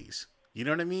movies. You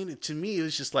know what I mean? To me, it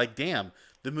was just damn,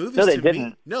 the movies. No, they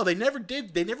didn't. No, they never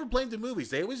did. They never blamed the movies.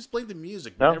 They always just blamed the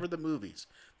music, but never the movies.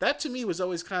 That to me was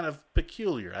always kind of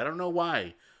peculiar. I don't know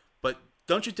why, but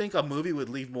don't you think a movie would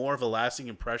leave more of a lasting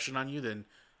impression on you than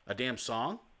a damn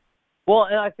song? Well,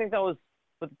 and I think that was,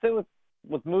 but the thing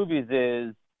with movies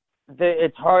is that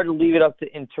it's hard to leave it up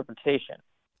to interpretation.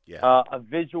 Yeah. A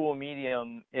visual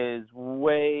medium is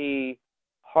way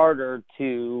harder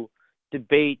to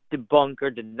debate, debunk, or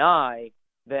deny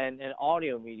than an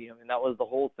audio medium, and that was the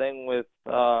whole thing with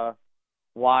that's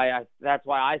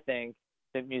why I think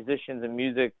that musicians and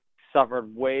music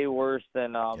suffered way worse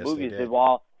than movies did.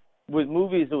 While with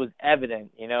movies it was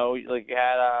evident, like you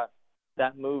had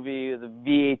that movie, the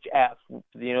VHF,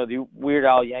 the Weird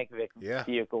Al Yankovic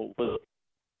vehicle.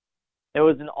 It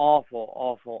was an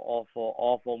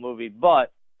awful movie.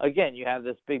 But again, you have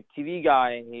this big TV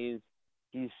guy, and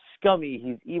he's scummy,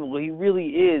 he's evil. He really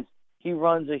is. He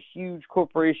runs a huge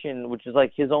corporation, which is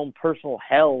like his own personal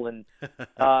hell, and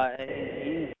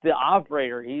he's the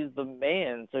operator. He's the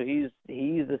man. So he's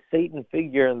the Satan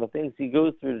figure, and the things he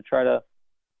goes through to try to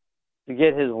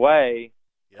get his way.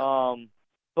 Yep.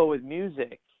 But with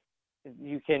music,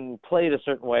 you can play it a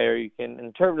certain way, or you can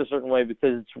interpret it a certain way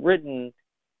because it's written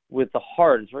with the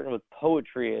heart. It's written with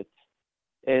poetry.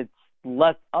 It's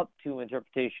left up to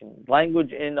interpretation.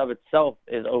 Language in and of itself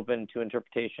is open to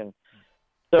interpretation.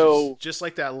 So just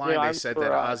like that line they said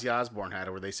that Ozzy Osbourne had,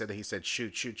 where they said that he said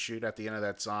shoot, shoot, shoot at the end of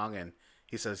that song, and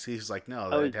he's like,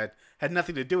 no, that had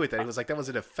nothing to do with that. He was like, that was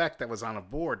an effect that was on a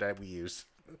board that we used.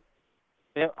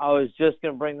 Yeah, I was just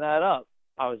gonna bring that up.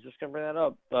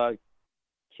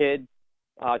 Kid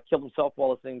killed himself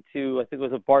while listening to, I think it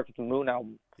was a Bark at the Moon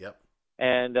album. Yep.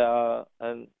 And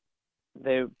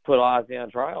they put Ozzy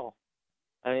on trial,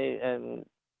 and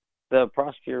the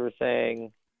prosecutor was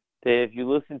saying that if you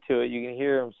listen to it, you can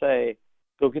hear him say,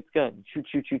 "Go get the gun, shoot,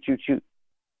 shoot, shoot, shoot, shoot,"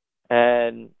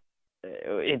 and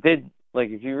it did.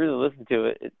 Like, if you really listen to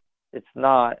it, it's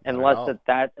not unless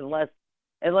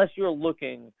you're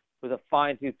looking with a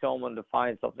fine-tooth comb to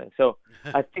find something. So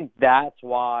I think that's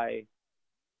why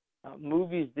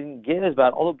movies didn't get as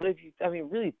bad. Although, but if you,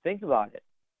 really think about it,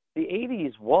 the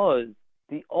 80s was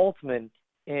the ultimate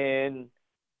in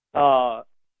not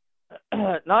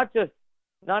just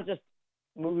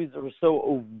movies that were so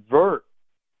overt,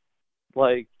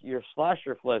 like your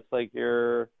slasher flicks, like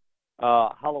your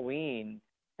Halloween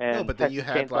and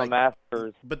Chainsaw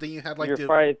Massacres. But then you had like your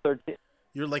Friday the 13th.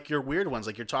 You're like your weird ones,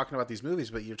 like you're talking about these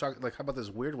movies, but you're talking like, how about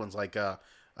those weird ones, like what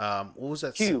was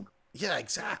that? Cube. Yeah,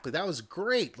 exactly. That was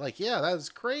great. Like, yeah, that was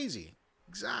crazy.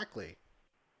 Exactly.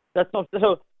 That's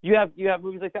so you have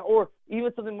movies like that, or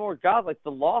even something more god like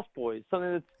The Lost Boys,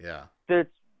 something that's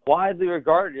widely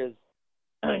regarded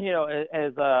as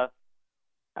as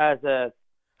a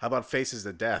how about Faces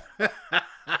of Death?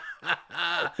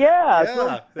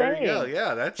 Yeah, there you go.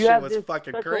 Yeah, that shit was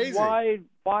fucking crazy. A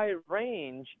wide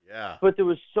range. Yeah. But there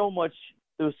was so much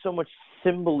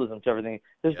symbolism to everything.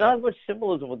 There's not as much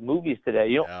symbolism with movies today.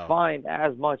 You don't find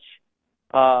as much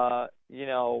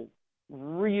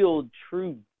real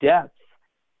true depth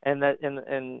and that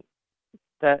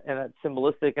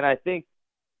symbolistic, and I think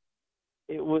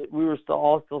we were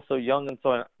still so young and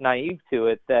so naive to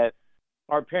it that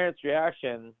our parents'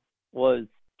 reaction was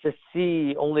to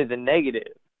see only the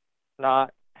negative,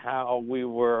 not how we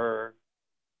were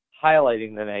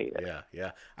highlighting the negative.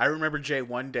 Yeah. I remember, Jay,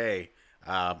 one day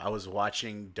I was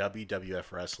watching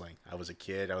WWF wrestling. I was a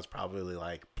kid. I was probably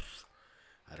like,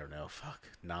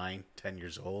 9, 10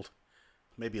 years old,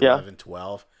 maybe 11,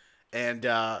 12. And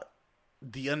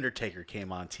The Undertaker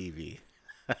came on TV.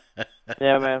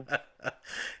 Yeah, man.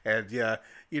 And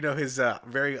his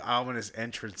very ominous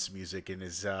entrance music and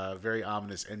his very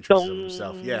ominous entrance of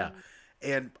himself. Yeah.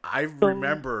 And I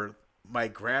remember my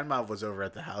grandma was over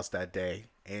at the house that day,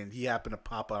 and he happened to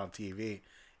pop on TV,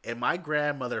 and my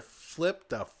grandmother flipped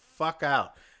the fuck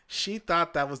out. She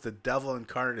thought that was the devil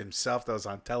incarnate himself that was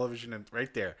on television, and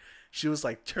right there. She was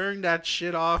like, turn that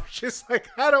shit off. She's like,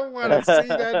 I don't want to see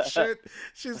that shit.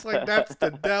 She's like, that's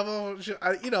the devil.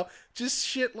 Just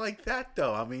shit like that,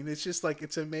 though. I mean, it's just like,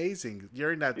 it's amazing.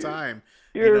 During that time,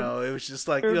 it was just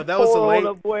like, that was the late...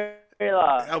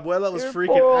 Abuela was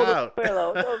freaking out.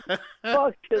 What the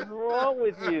fuck is wrong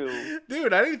with you?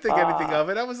 Dude, I didn't think anything of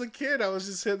it. I was a kid. I was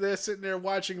just sitting there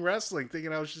watching wrestling,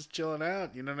 thinking I was just chilling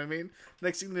out. You know what I mean?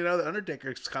 Next thing you know, the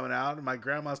Undertaker's coming out, and my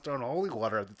grandma's throwing holy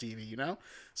water at the TV,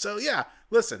 So, yeah,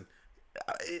 listen.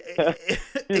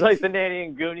 She's like the nanny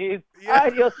in Goonies. Yeah.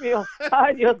 Ay, Dios mío.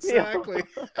 Ay, Dios mío. Exactly.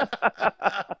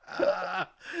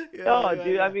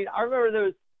 Dude, I mean, I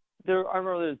remember there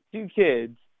was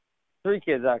 3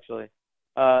 kids actually,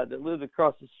 that lived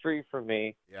across the street from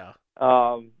me. Yeah.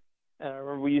 And I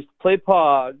remember we used to play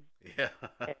Pogs. Yeah.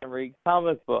 And read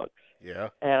comic books. Yeah.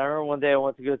 And I remember one day I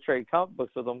went to go trade comic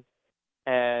books with them,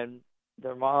 and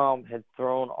their mom had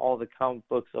thrown all the comic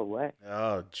books away.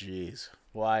 Oh, jeez.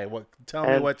 Why? Tell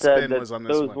me what spin was on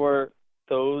this one.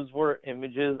 Those were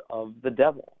images of the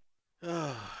devil.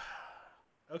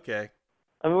 Okay.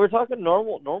 I mean, we're talking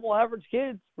normal average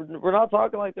kids. We're not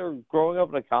talking like they're growing up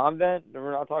in a convent.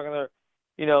 We're not talking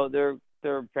they're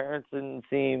their parents didn't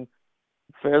seem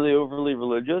fairly overly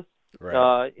religious.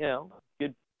 Right. You know,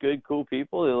 good, cool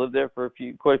people. They lived there for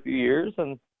quite a few years,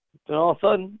 and then all of a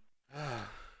sudden,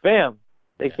 bam,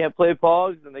 they can't play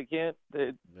Pogs, and they can't.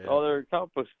 All their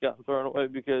comic books got thrown away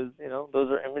because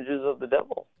those are images of the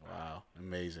devil. Wow,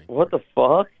 amazing. What the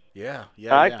fuck? Yeah.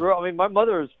 I grew up. I mean, my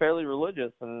mother was fairly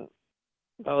religious, and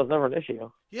that was never an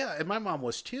issue. Yeah, and my mom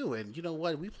was too. And you know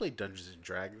what? We played Dungeons and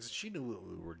Dragons. She knew what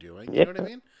we were doing. You know what I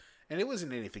mean? And it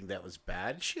wasn't anything that was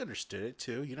bad. She understood it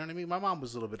too. You know what I mean? My mom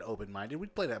was a little bit open-minded. We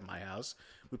played at my house.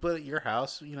 We played at your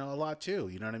house, a lot too.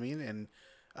 You know what I mean? And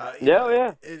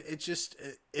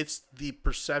it's the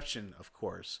perception, of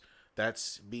course,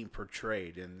 that's being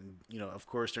portrayed. And of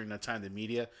course, during that time, the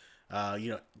media,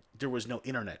 there was no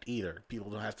internet either. People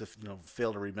don't have to,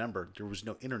 fail to remember there was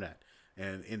no internet,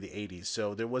 and in the 80s,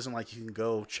 so there wasn't like you can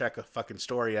go check a fucking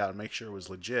story out and make sure it was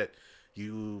legit.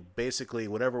 You basically,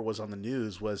 whatever was on the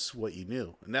news was what you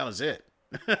knew, and that was it.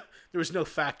 There was no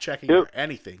fact checking or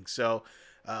anything. So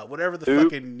whatever the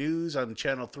fucking news on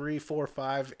channel 3, 4,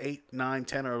 5, 8, 9,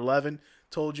 10, or 11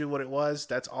 told you what it was,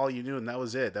 that's all you knew, and that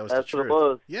was it. That's the truth. What it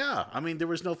was. Yeah, I mean, there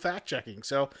was no fact checking.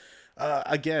 So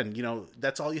again,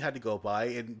 that's all you had to go by,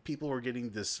 and people were getting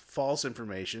this false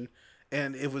information,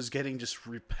 and it was getting just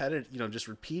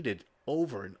repeated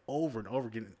over and over and over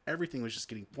again. And everything was just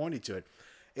getting pointed to it.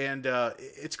 And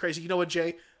it's crazy. You know what,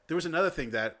 Jay? There was another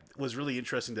thing that was really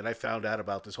interesting that I found out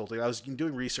about this whole thing. I was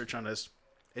doing research on this,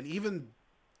 and even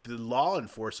the law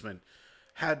enforcement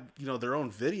had, their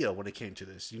own video when it came to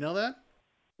this. You know that?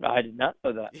 I did not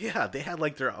know that. Yeah, they had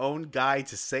like their own guide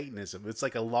to Satanism. It's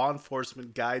like a law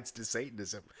enforcement guides to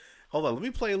Satanism. Hold on, let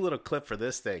me play a little clip for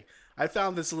this thing. I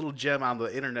found this little gem on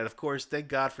the internet. Of course, thank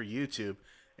God for YouTube.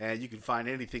 And you can find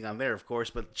anything on there, of course.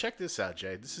 But check this out,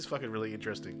 Jay. This is fucking really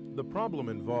interesting. The problem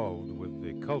involved with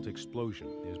the cult explosion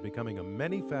is becoming a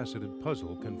many-faceted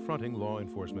puzzle confronting law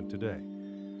enforcement today.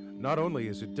 Not only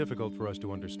is it difficult for us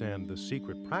to understand the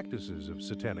secret practices of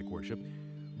satanic worship,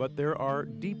 but there are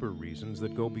deeper reasons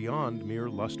that go beyond mere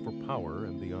lust for power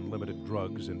and the unlimited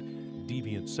drugs and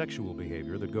deviant sexual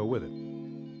behavior that go with it.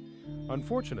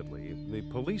 Unfortunately, the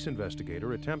police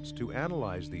investigator attempts to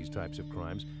analyze these types of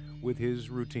crimes with his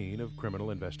routine of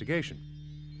criminal investigation.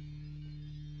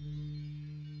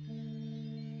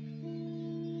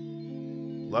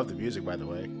 Love the music, by the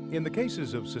way. In the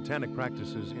cases of satanic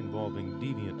practices involving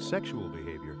deviant sexual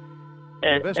behavior, the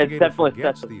And investigator definitely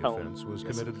forgets sets the the tone. offense was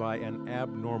committed by an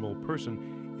abnormal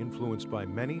person influenced by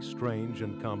many strange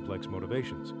and complex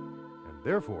motivations. And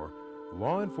therefore,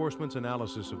 law enforcement's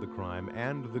analysis of the crime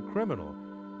and the criminal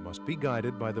must be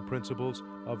guided by the principles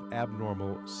of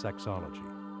abnormal sexology.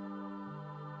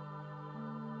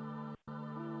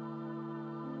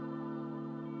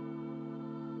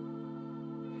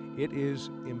 It is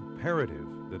imperative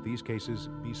that these cases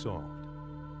be solved.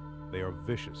 They are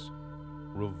vicious,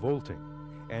 revolting,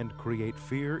 and create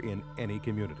fear in any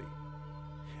community.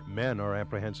 Men are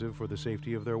apprehensive for the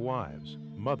safety of their wives,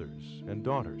 mothers, and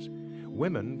daughters,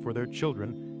 women for their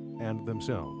children and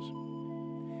themselves.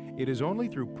 It is only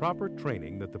through proper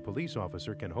training that the police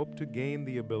officer can hope to gain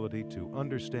the ability to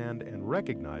understand and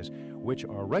recognize which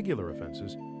are regular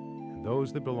offenses and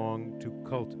those that belong to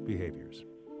cult behaviors.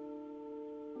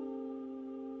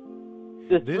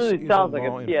 This really sounds like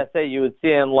a PSA you would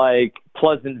see in like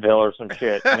Pleasantville or some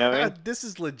shit. You know what I mean? This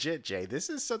is legit, Jay. This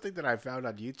is something that I found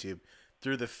on YouTube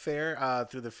through the Fair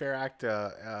Act,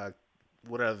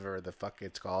 whatever the fuck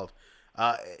it's called,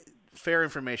 Fair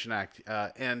Information Act,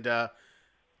 and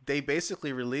they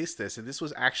basically released this, and this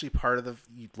was actually part of the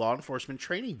law enforcement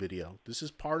training video. This is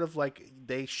part of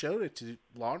they showed it to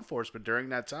law enforcement during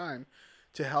that time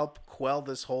to help quell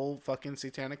this whole fucking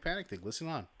satanic panic thing. Listen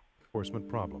on. Enforcement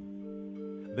problem.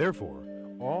 Therefore,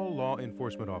 all law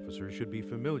enforcement officers should be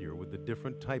familiar with the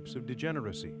different types of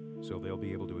degeneracy, so they'll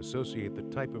be able to associate the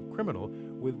type of criminal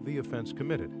with the offense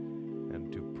committed, and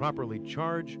to properly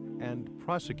charge and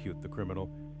prosecute the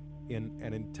criminal in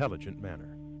an intelligent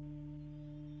manner.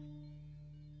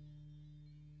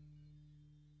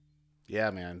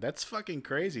 Yeah, man, that's fucking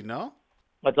crazy, no?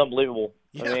 That's unbelievable.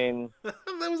 Yeah. I mean,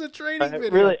 that was a training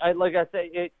video. Really, like I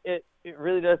say, it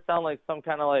really does sound like some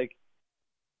kind of like,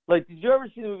 did you ever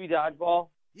see the movie Dodgeball?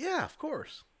 Yeah, of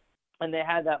course. And they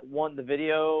had the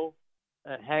video,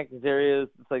 Hank Azaria's,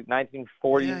 it's like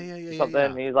 1940 or something,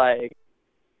 and he's like,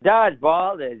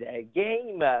 Dodgeball is a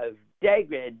game of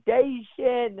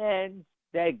degradation and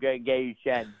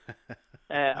segregation,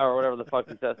 or whatever the fuck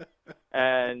he says.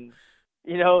 And,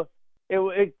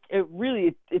 it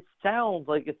really sounds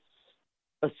like it's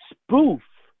a spoof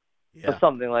or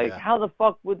something. How the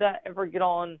fuck would that ever get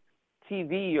on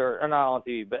TV or not on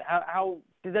TV, but how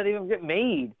did that even get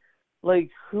made? Like,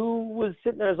 who was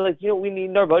sitting there? It's like, we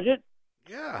need our budget.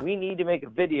 Yeah. We need to make a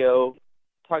video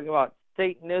talking about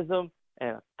Satanism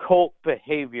and cult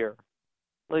behavior.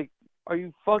 Like, are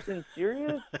you fucking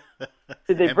serious?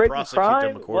 Did they break the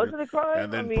crime? Was it a crime?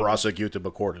 And then prosecute them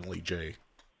accordingly, Jay.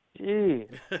 Gee,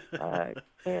 I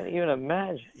can't even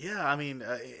imagine. Yeah, I mean,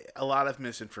 a lot of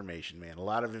misinformation, man. A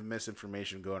lot of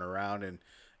misinformation going around, and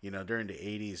during the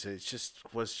 80s,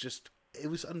 it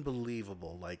was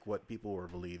unbelievable, like what people were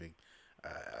believing.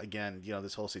 Again,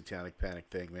 this whole satanic panic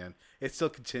thing, man, it still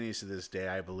continues to this day.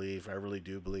 I really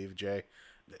do believe, Jay.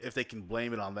 If they can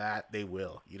blame it on that, they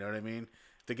will. You know what I mean?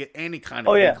 If they get any kind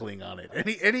of inkling on it,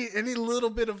 any little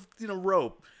bit of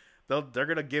rope, they're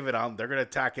gonna give it on. They're gonna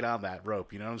attack it on that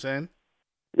rope. You know what I'm saying?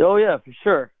 Oh yeah, for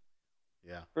sure.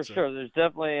 Yeah, for sure. There's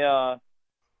definitely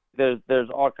there's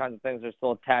all kinds of things that are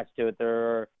still attached to it.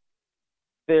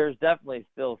 There's definitely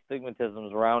still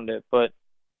stigmatisms around it, but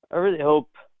I really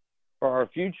hope for our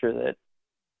future that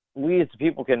we as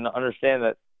people can understand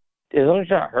that as long as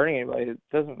you're not hurting anybody, it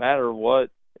doesn't matter what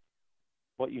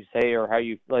you say or how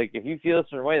you like. If you feel a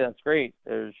certain way, that's great.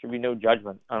 There should be no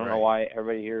judgment. I don't know why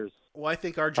everybody hears. Well, I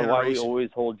think our generation. Why we always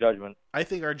hold judgment. I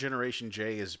think our generation,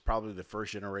 Jay, is probably the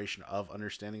first generation of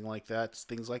understanding like that,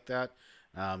 things like that.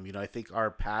 I think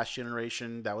our past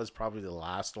generation, that was probably the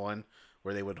last one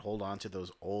where they would hold on to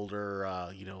those older,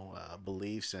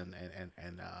 beliefs and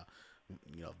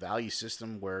value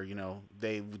system where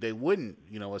they wouldn't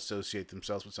associate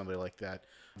themselves with somebody like that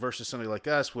versus somebody like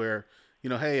us where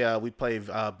hey, we play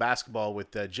basketball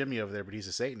with Jimmy over there, but he's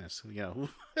a Satanist. You know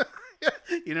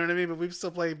what I mean? But we still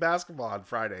play basketball on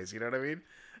Fridays. You know what I mean?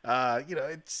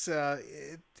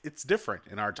 It's different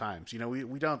in our times.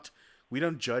 We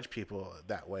don't judge people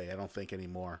that way. I don't think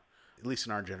anymore, at least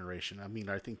in our generation. I mean,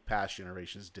 I think past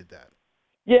generations did that.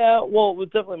 Yeah, well, it was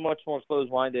definitely much more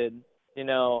closed-minded.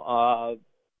 Again,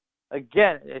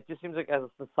 it just seems like as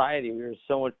a society, we were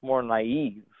so much more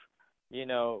naive.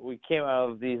 We came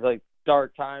out of these like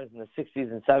dark times in the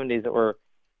 60s and 70s that were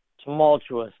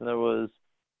tumultuous, and there was,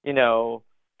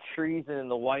 treason in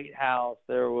the White House.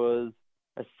 There was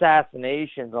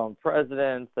assassinations on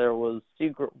presidents. There was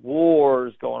secret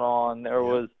wars going on. There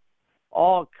was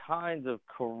all kinds of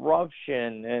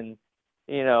corruption and,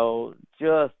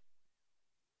 just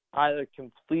either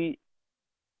complete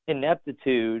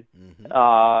ineptitude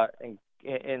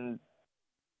in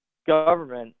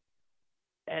government.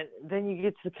 And then you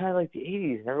get to kind of like the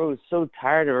 80s, and everyone was so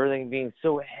tired of everything being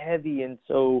so heavy and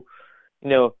so,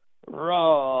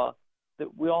 raw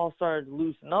that we all started to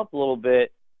loosen up a little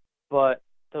bit. But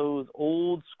those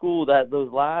old school,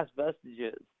 those last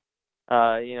vestiges,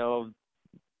 dreaming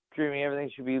everything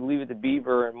should be Leave It to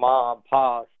Beaver and Ma and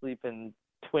Pa sleep in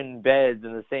twin beds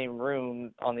in the same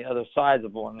room on the other sides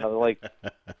of one another. Like,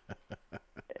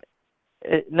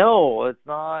 no, it's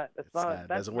not. It's not.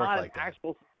 That's not an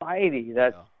actual society.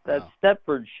 That's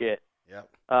Stepford shit. Yep.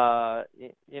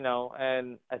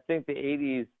 And I think the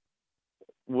 80s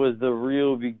was the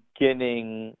real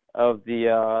beginning of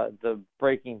the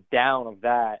breaking down of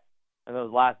that, and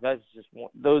those last vestiges,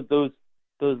 those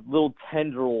little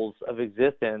tendrils of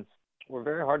existence were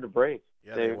very hard to break.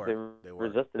 Yeah, they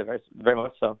resisted it very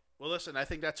much so. Well, listen, I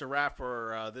think that's a wrap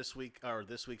for this week. Or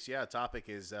this week's topic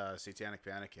is satanic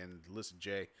panic. And listen,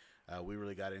 Jay, we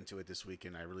really got into it this week,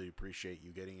 and I really appreciate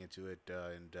you getting into it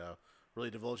and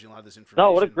really divulging a lot of this information.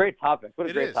 No, what a great topic! What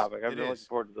a great topic! I'm really looking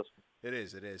forward to this one. It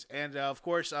is. And of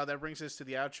course, that brings us to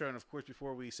the outro. And of course,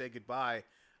 before we say goodbye,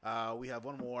 we have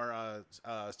one more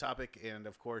topic, and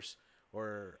of course,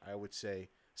 or I would say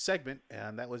segment,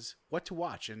 and that was what to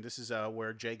watch. And this is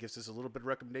where Jay gives us a little bit of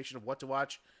recommendation of what to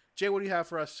watch. Jay, what do you have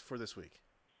for us for this week?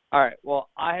 All right. Well,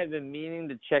 I have been meaning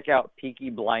to check out Peaky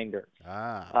Blinders.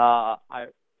 I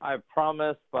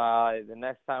promise by the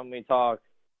next time we talk,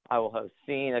 I will have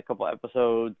seen a couple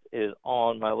episodes. It is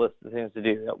on my list of things to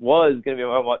do. That was going to be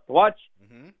what to watch,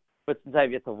 but since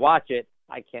I've yet to watch it,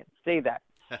 I can't say that.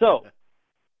 So,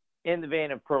 in the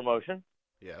vein of promotion,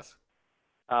 yes,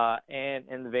 and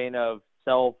in the vein of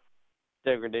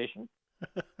self-degradation,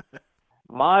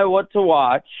 my what to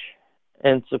watch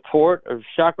in support of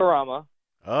Shakarama.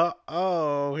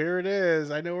 Here it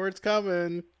is. I know where it's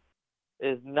coming.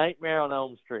 Is Nightmare on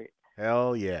Elm Street.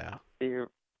 Hell yeah.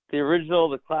 The original,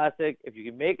 the classic. If you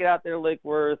can make it out there, Lake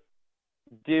Worth,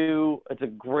 do. It's a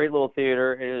great little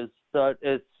theater.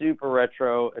 It's super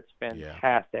retro. It's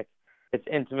fantastic. Yeah. It's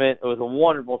intimate. It was a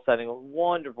wonderful setting with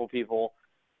wonderful people.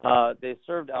 They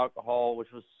served alcohol,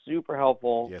 which was super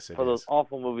helpful for those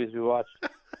awful movies we watched.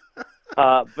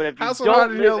 But if you House on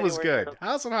Haunted Hill was good.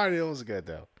 House on Haunted Hill was good,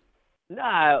 though.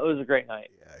 Nah, it was a great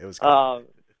night. Yeah, it was good.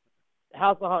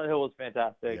 House on Haunted Hill was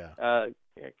fantastic.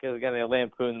 Because again, they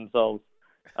lampoon themselves.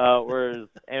 Whereas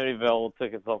Amityville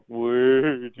took itself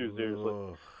way too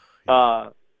seriously.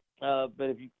 But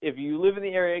if you live in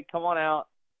the area, come on out.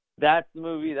 That's the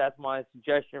movie. That's my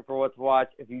suggestion for what to watch.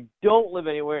 If you don't live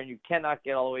anywhere and you cannot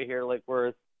get all the way here, Lake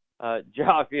Worth,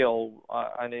 Jopfield,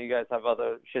 I know you guys have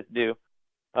other shit to do.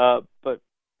 But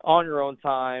on your own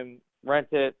time, rent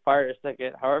it, fire a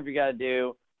ticket, however you got to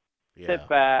do. Sit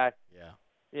back.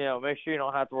 Make sure you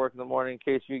don't have to work in the morning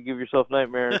in case you give yourself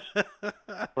nightmares.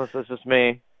 Unless that's just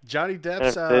me. Johnny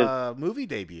Depp's movie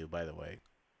debut, by the way.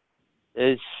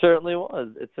 It certainly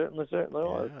was. It certainly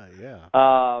was. Yeah.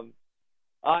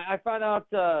 I found out,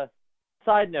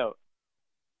 side note,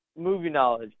 movie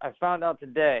knowledge. I found out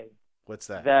today. What's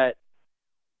that? That,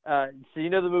 so you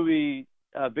know the movie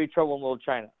Big Trouble in Little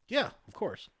China? Yeah, of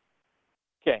course.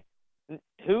 Okay.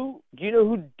 Do you know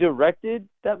who directed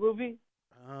that movie?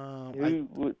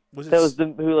 Who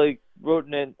wrote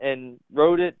it and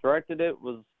wrote it, directed it?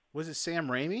 Was it Sam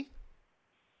Raimi?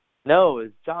 No, it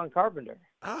was John Carpenter.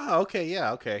 Oh, okay,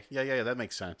 yeah, that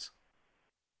makes sense.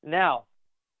 Now,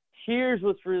 here's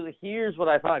what I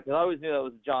found, because I always knew that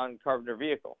was a John Carpenter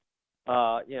vehicle.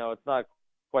 It's not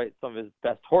quite some of his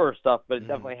best horror stuff, but it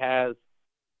definitely has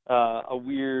a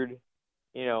weird,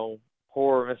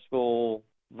 horror mystical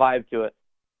vibe to it.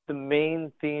 The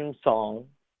main theme song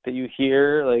that you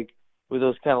hear, like, with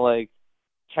those kind of like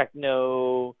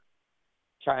techno,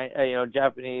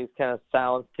 Japanese kind of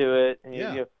sounds to it, and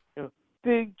you go,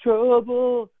 Big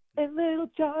Trouble in Little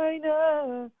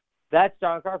China. That's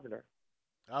John Carpenter.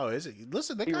 Oh, is it?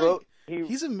 Listen, that guy,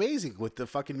 he's amazing with the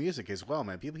fucking music as well,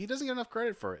 man. He doesn't get enough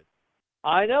credit for it.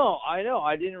 I know.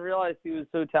 I didn't realize he was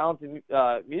so talented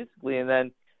musically, and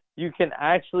then you can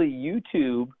actually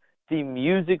YouTube the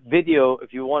music video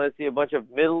if you want to see a bunch of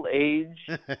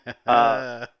middle-aged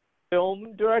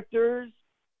film directors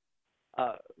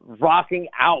rocking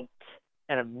out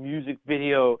in a music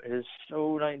video. It is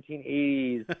so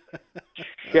 1980s.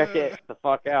 Check it the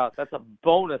fuck out. That's a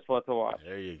bonus what to watch.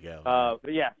 There you go.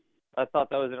 But yeah, I thought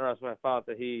that was interesting when I found out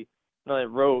that he not only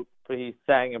wrote, but he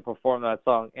sang and performed that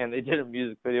song, and they did a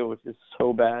music video, which is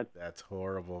so bad. That's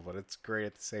horrible, but it's great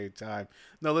at the same time.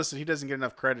 No, listen, he doesn't get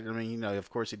enough credit. I mean, of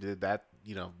course he did that,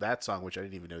 that song, which I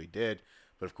didn't even know he did,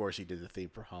 but of course he did the theme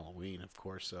for Halloween, of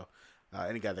course. So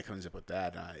any guy that comes up with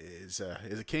that is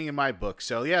a king in my book.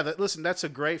 So yeah, listen, that's a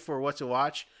great for what to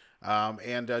watch.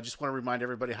 And just want to remind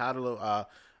everybody how to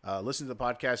listen to the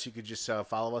podcast. You could just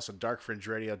follow us on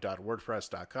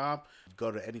darkfringeradio.wordpress.com. Go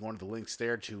to any one of the links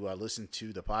there to listen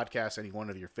to the podcast, any one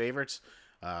of your favorites,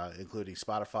 including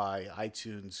Spotify,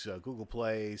 iTunes, Google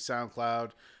Play,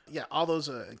 SoundCloud. Yeah, all those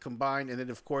combined. And then,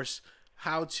 of course,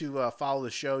 how to follow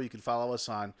the show. You can follow us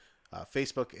on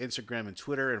Facebook, Instagram, and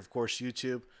Twitter, and, of course,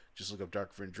 YouTube. Just look up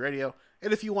Dark Fringe Radio.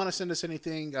 And if you want to send us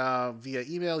anything via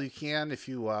email, you can. If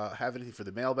you have anything for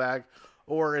the mailbag,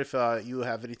 or if you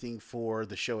have anything for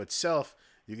the show itself,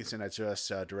 you can send that to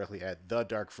us directly at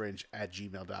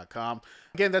thedarkfringe@gmail.com.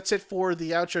 Again, that's it for the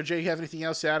outro. Jay, you have anything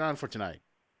else to add on for tonight?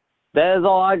 That is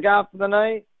all I got for the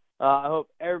night. I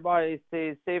hope everybody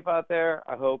stays safe out there.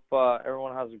 I hope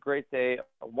everyone has a great day,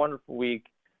 a wonderful week,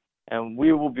 and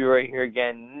we will be right here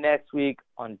again next week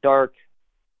on Dark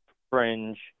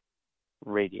Fringe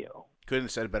Radio. Couldn't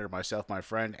have said it better myself, my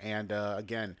friend. And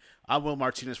again, I'm Will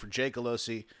Martinez for Jay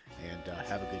Galosi, and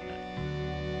have a good night.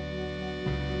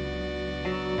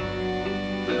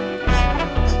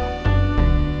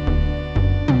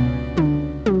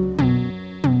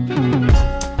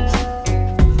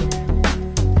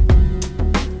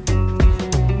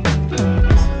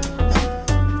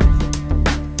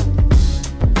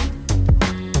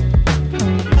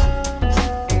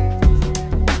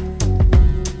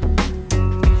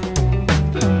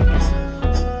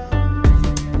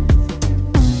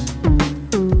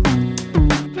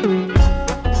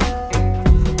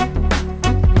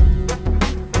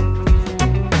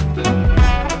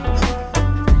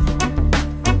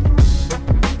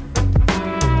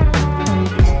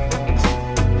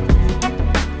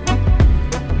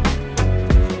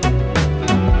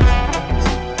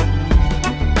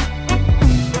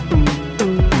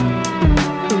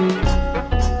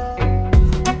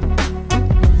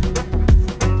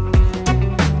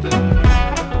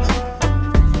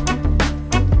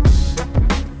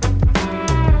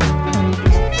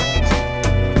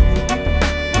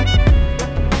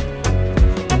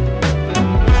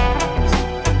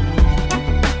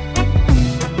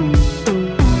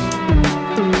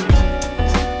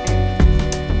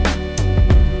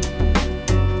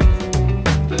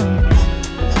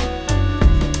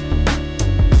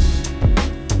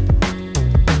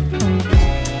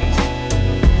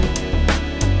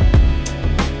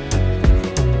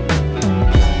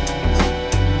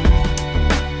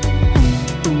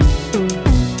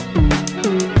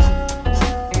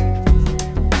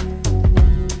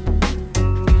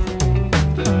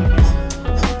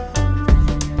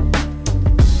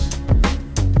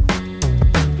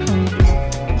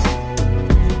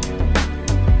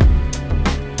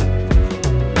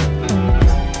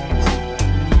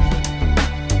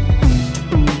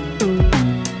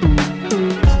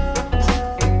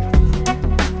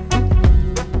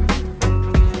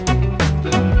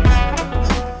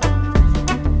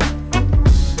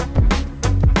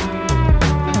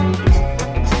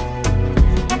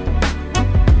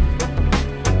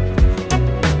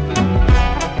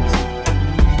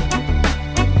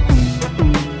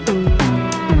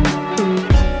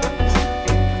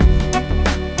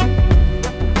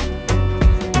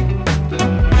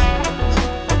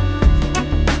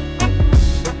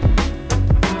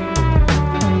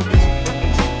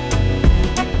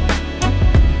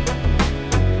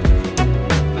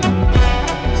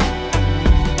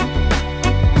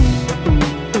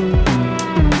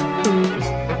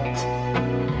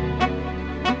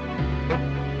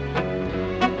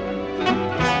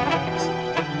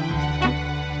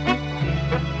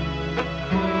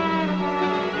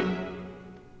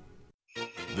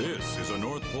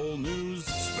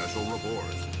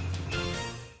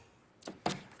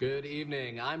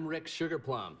 I'm Rick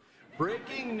Sugarplum.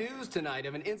 Breaking news tonight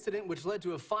of an incident which led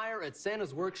to a fire at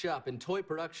Santa's Workshop in Toy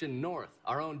Production North.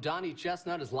 Our own Donnie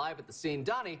Chestnut is live at the scene.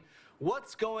 Donnie,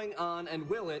 what's going on and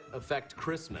will it affect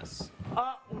Christmas?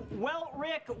 Well,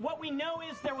 Rick, what we know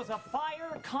is there was a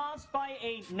fire caused by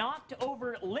a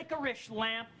knocked-over licorice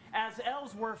lamp as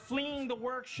elves were fleeing the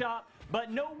workshop, but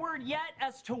no word yet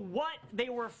as to what they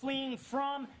were fleeing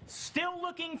from. Still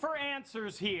looking for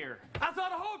answers here. I saw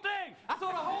the whole thing! I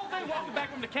saw the whole thing walking back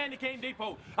from the Candy Cane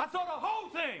Depot. I saw the whole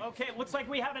thing! Okay, it looks like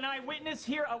we have an eyewitness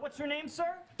here. What's your name,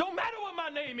 sir? Don't matter what my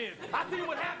name is. I see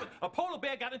what happened. A polar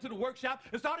bear got into the workshop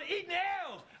and started eating the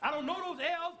elves. I don't know those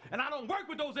elves, and I don't work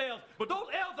with those elves, but those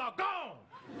elves are gone.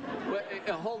 Wait,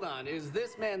 hold on. Is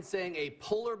this man saying a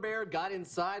polar bear got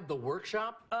inside the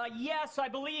workshop? Yes, I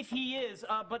believe he is.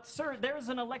 But, sir, there's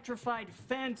an electrified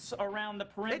fence around the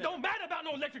perimeter. It don't matter about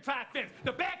no electrified fence.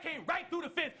 The bear came right through the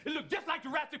fence. It looked just like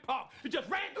Jurassic Park. It just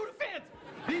ran through the fence.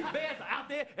 These bears are out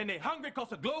there, and they're hungry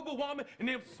because of global warming, and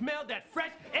they smelled that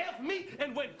fresh elf meat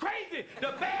and went crazy.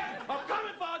 The bears are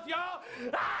coming for us, y'all.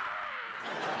 Ah!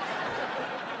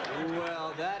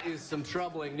 Well, that is some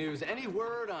troubling news. Any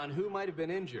word on who might have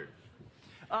been injured?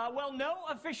 Well, no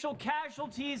official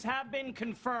casualties have been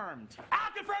confirmed.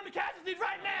 I'll confirm the casualties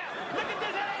right now. Look at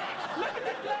this leg. Look at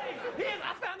this leg.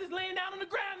 I found this laying down on the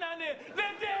ground down there.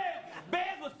 They're dead.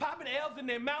 Bears was popping elves in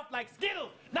their mouth like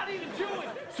Skittles. Not even chewing.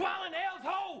 Swallowing elves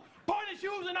whole. Pointing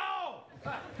shoes and all.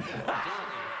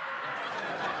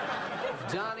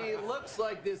 Donnie, looks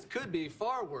like this could be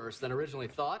far worse than originally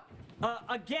thought.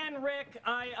 Again, Rick,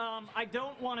 I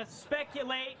don't want to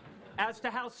speculate as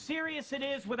to how serious it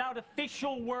is without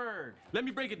official word. Let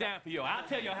me break it down for you. I'll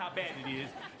tell you how bad it is.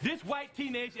 This white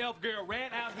teenage elf girl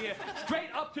ran out here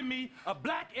straight up to me, a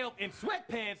black elf in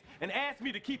sweatpants, and asked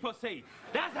me to keep her safe.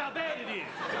 That's how bad it is.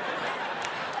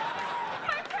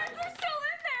 My friends are still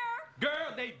in there.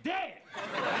 Girl, they dead.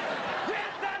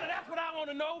 Where's Santa? That's what I want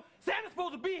to know. Santa's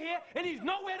supposed to be here, and he's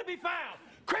nowhere to be found.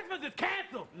 Christmas is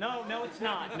canceled. No, it's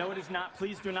not. No, it is not.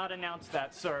 Please do not announce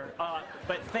that, sir.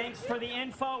 But thanks for the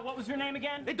info. What was your name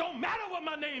again? It don't matter what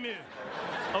my name is.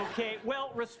 Okay,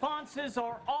 well, responses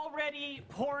are already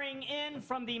pouring in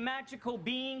from the magical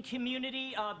being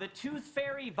community. The Tooth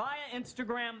Fairy via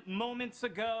Instagram moments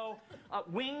ago.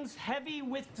 Wings heavy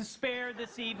with despair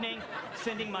this evening.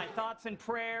 Sending my thoughts and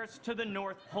prayers to the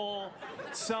North Pole.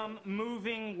 Some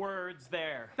moving words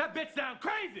there. That bitch sounds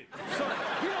crazy. So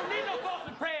you don't need no thoughts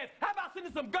and prayers. How about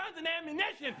sending some guns and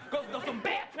ammunition? Because there's some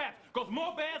bear traps. Because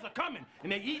more bears are coming.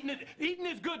 And they eating it. Eating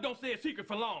is good, don't stay a secret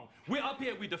for long. We're up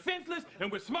here, we're defenseless,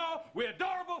 and we're small, we're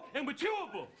adorable, and we're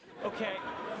chewable. Okay,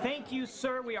 thank you,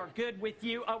 sir. We are good with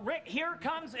you. Rick, here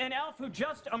comes an elf who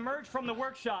just emerged from the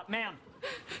workshop. Ma'am.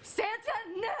 Santa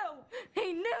knew.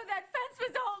 He knew that fence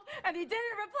was old, and he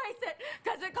didn't replace it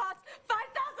because it cost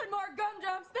 5,000 more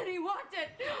gumdrops than he wanted.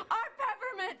 Our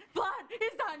peppermint blood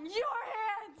is on your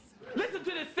hands. Listen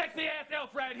to this sexy-ass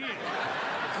elf right here.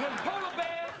 When polar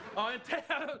bears are in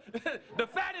town, the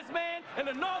fattest man in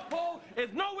the North Pole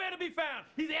is nowhere to be found.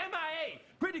 He's MIA.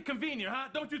 Pretty convenient, huh?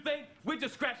 Don't you think? We're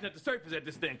just scratching at the surface at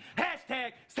this thing.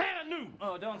 Hashtag Santa knew.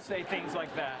 Oh, don't say things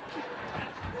like that.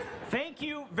 Thank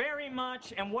you very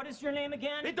much. And what is your name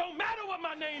again? It don't matter what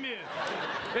my name is.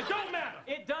 It don't matter.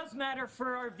 It does matter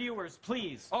for our viewers,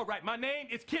 please. All right, my name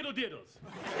is Kiddle Diddles.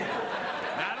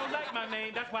 Now, I don't like my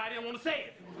name. That's why I didn't want to say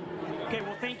it. Okay,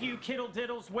 well, thank you, Kiddle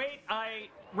Diddles. Wait,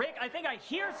 Rick, I think I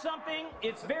hear something.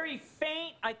 It's very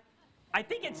faint. I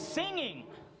think it's singing.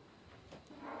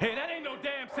 Hey, that ain't no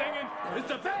damn singing. It's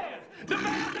the bears. The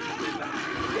bears are coming back.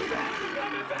 The bears are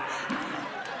coming back.